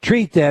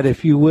 Treat that,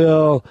 if you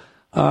will.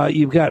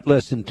 You've got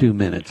less than 2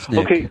 minutes,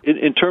 Nick. Okay,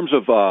 in terms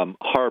of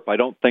HAARP, I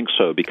don't think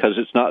so, because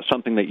it's not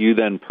something that you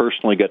then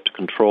personally get to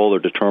control or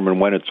determine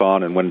when it's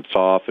on and when it's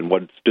off and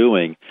what it's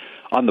doing.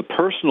 On the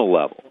personal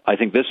level, I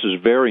think this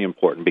is very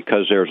important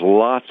because there's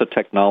lots of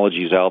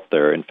technologies out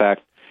there. In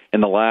fact,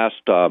 in the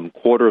last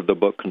quarter of the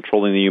book,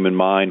 Controlling the Human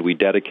Mind, we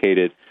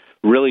dedicated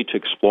really to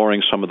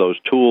exploring some of those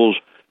tools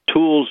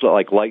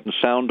like light and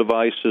sound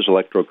devices,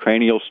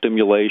 electrocranial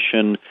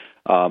stimulation,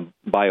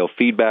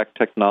 biofeedback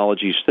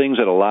technologies, things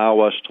that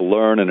allow us to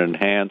learn and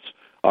enhance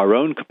our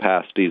own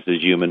capacities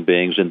as human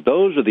beings. And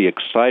those are the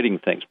exciting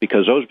things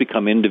because those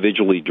become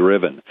individually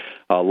driven.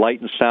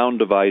 Light and sound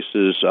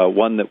devices,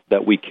 one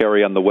that we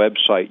carry on the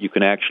website, you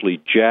can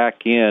actually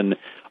jack in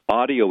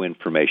audio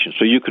information.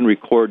 So you can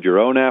record your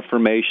own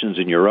affirmations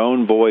in your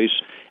own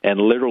voice and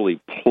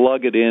literally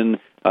plug it in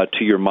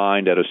to your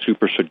mind at a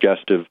super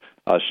suggestive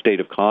state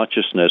of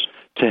consciousness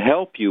to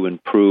help you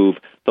improve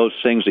those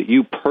things that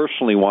you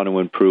personally want to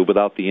improve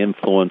without the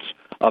influence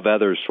of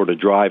others sort of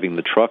driving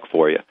the truck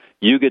for you.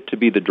 You get to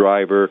be the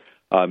driver.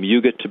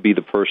 You get to be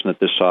the person that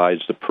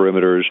decides the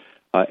perimeters.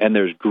 And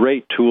there's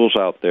great tools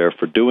out there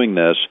for doing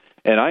this.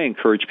 And I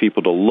encourage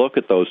people to look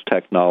at those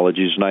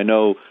technologies. And I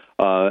know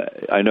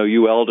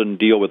you, Eldon,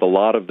 deal with a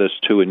lot of this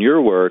too in your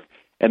work.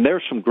 And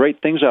there's some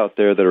great things out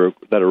there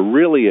that are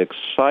really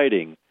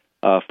exciting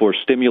for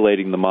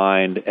stimulating the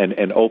mind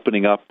and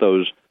opening up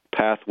those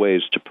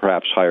pathways to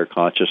perhaps higher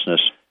consciousness,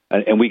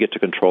 and we get to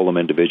control them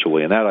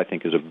individually. And that, I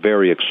think, is a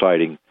very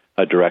exciting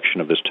direction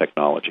of this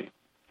technology.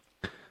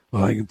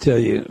 Well, I can tell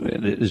you,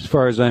 as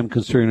far as I'm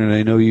concerned, and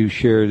I know you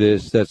share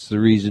this, that's the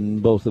reason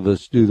both of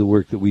us do the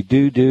work that we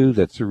do.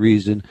 That's the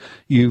reason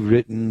you've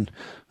written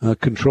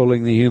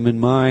Controlling the Human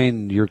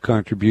Mind, your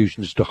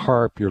contributions to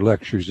HAARP, your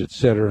lectures,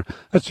 etc.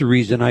 That's the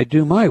reason I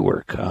do my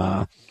work.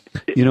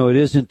 It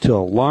isn't to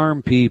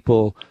alarm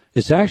people.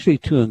 It's actually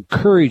to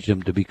encourage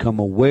them to become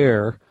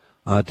aware,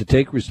 to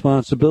take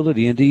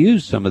responsibility, and to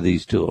use some of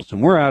these tools.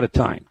 And we're out of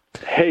time.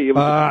 Hey, it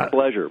was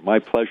my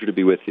pleasure to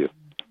be with you.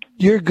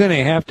 You're going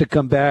to have to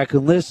come back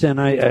and listen.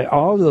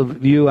 All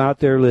of you out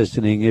there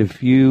listening,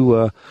 if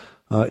you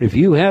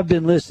have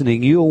been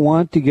listening, you'll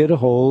want to get a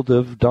hold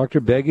of Dr.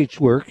 Begich's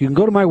work. You can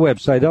go to my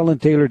website,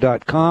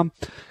 ellentaylor.com.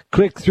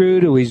 Click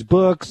through to his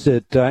books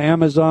at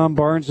Amazon,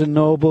 Barnes &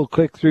 Noble.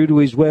 Click through to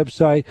his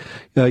website.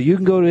 You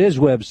can go to his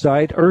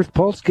website, Earth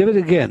Pulse. Give it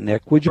again,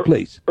 Nick, would you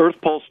please?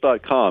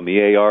 EarthPulse.com,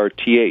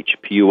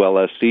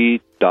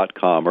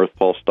 EarthPulse.com,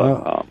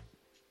 EarthPulse.com.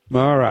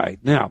 All right.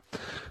 Now,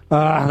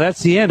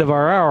 that's the end of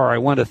our hour. I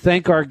want to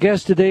thank our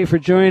guest today for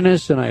joining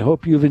us, and I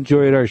hope you've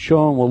enjoyed our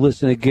show, and we'll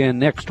listen again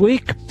next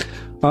week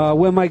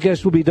when my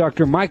guest will be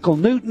Dr. Michael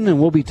Newton,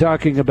 and we'll be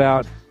talking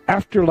about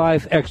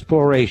afterlife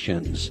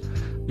explorations.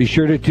 Be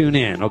sure to tune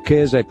in, okay,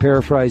 as I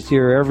paraphrase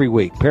here every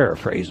week.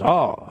 Paraphrase,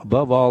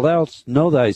 above all else, know thyself.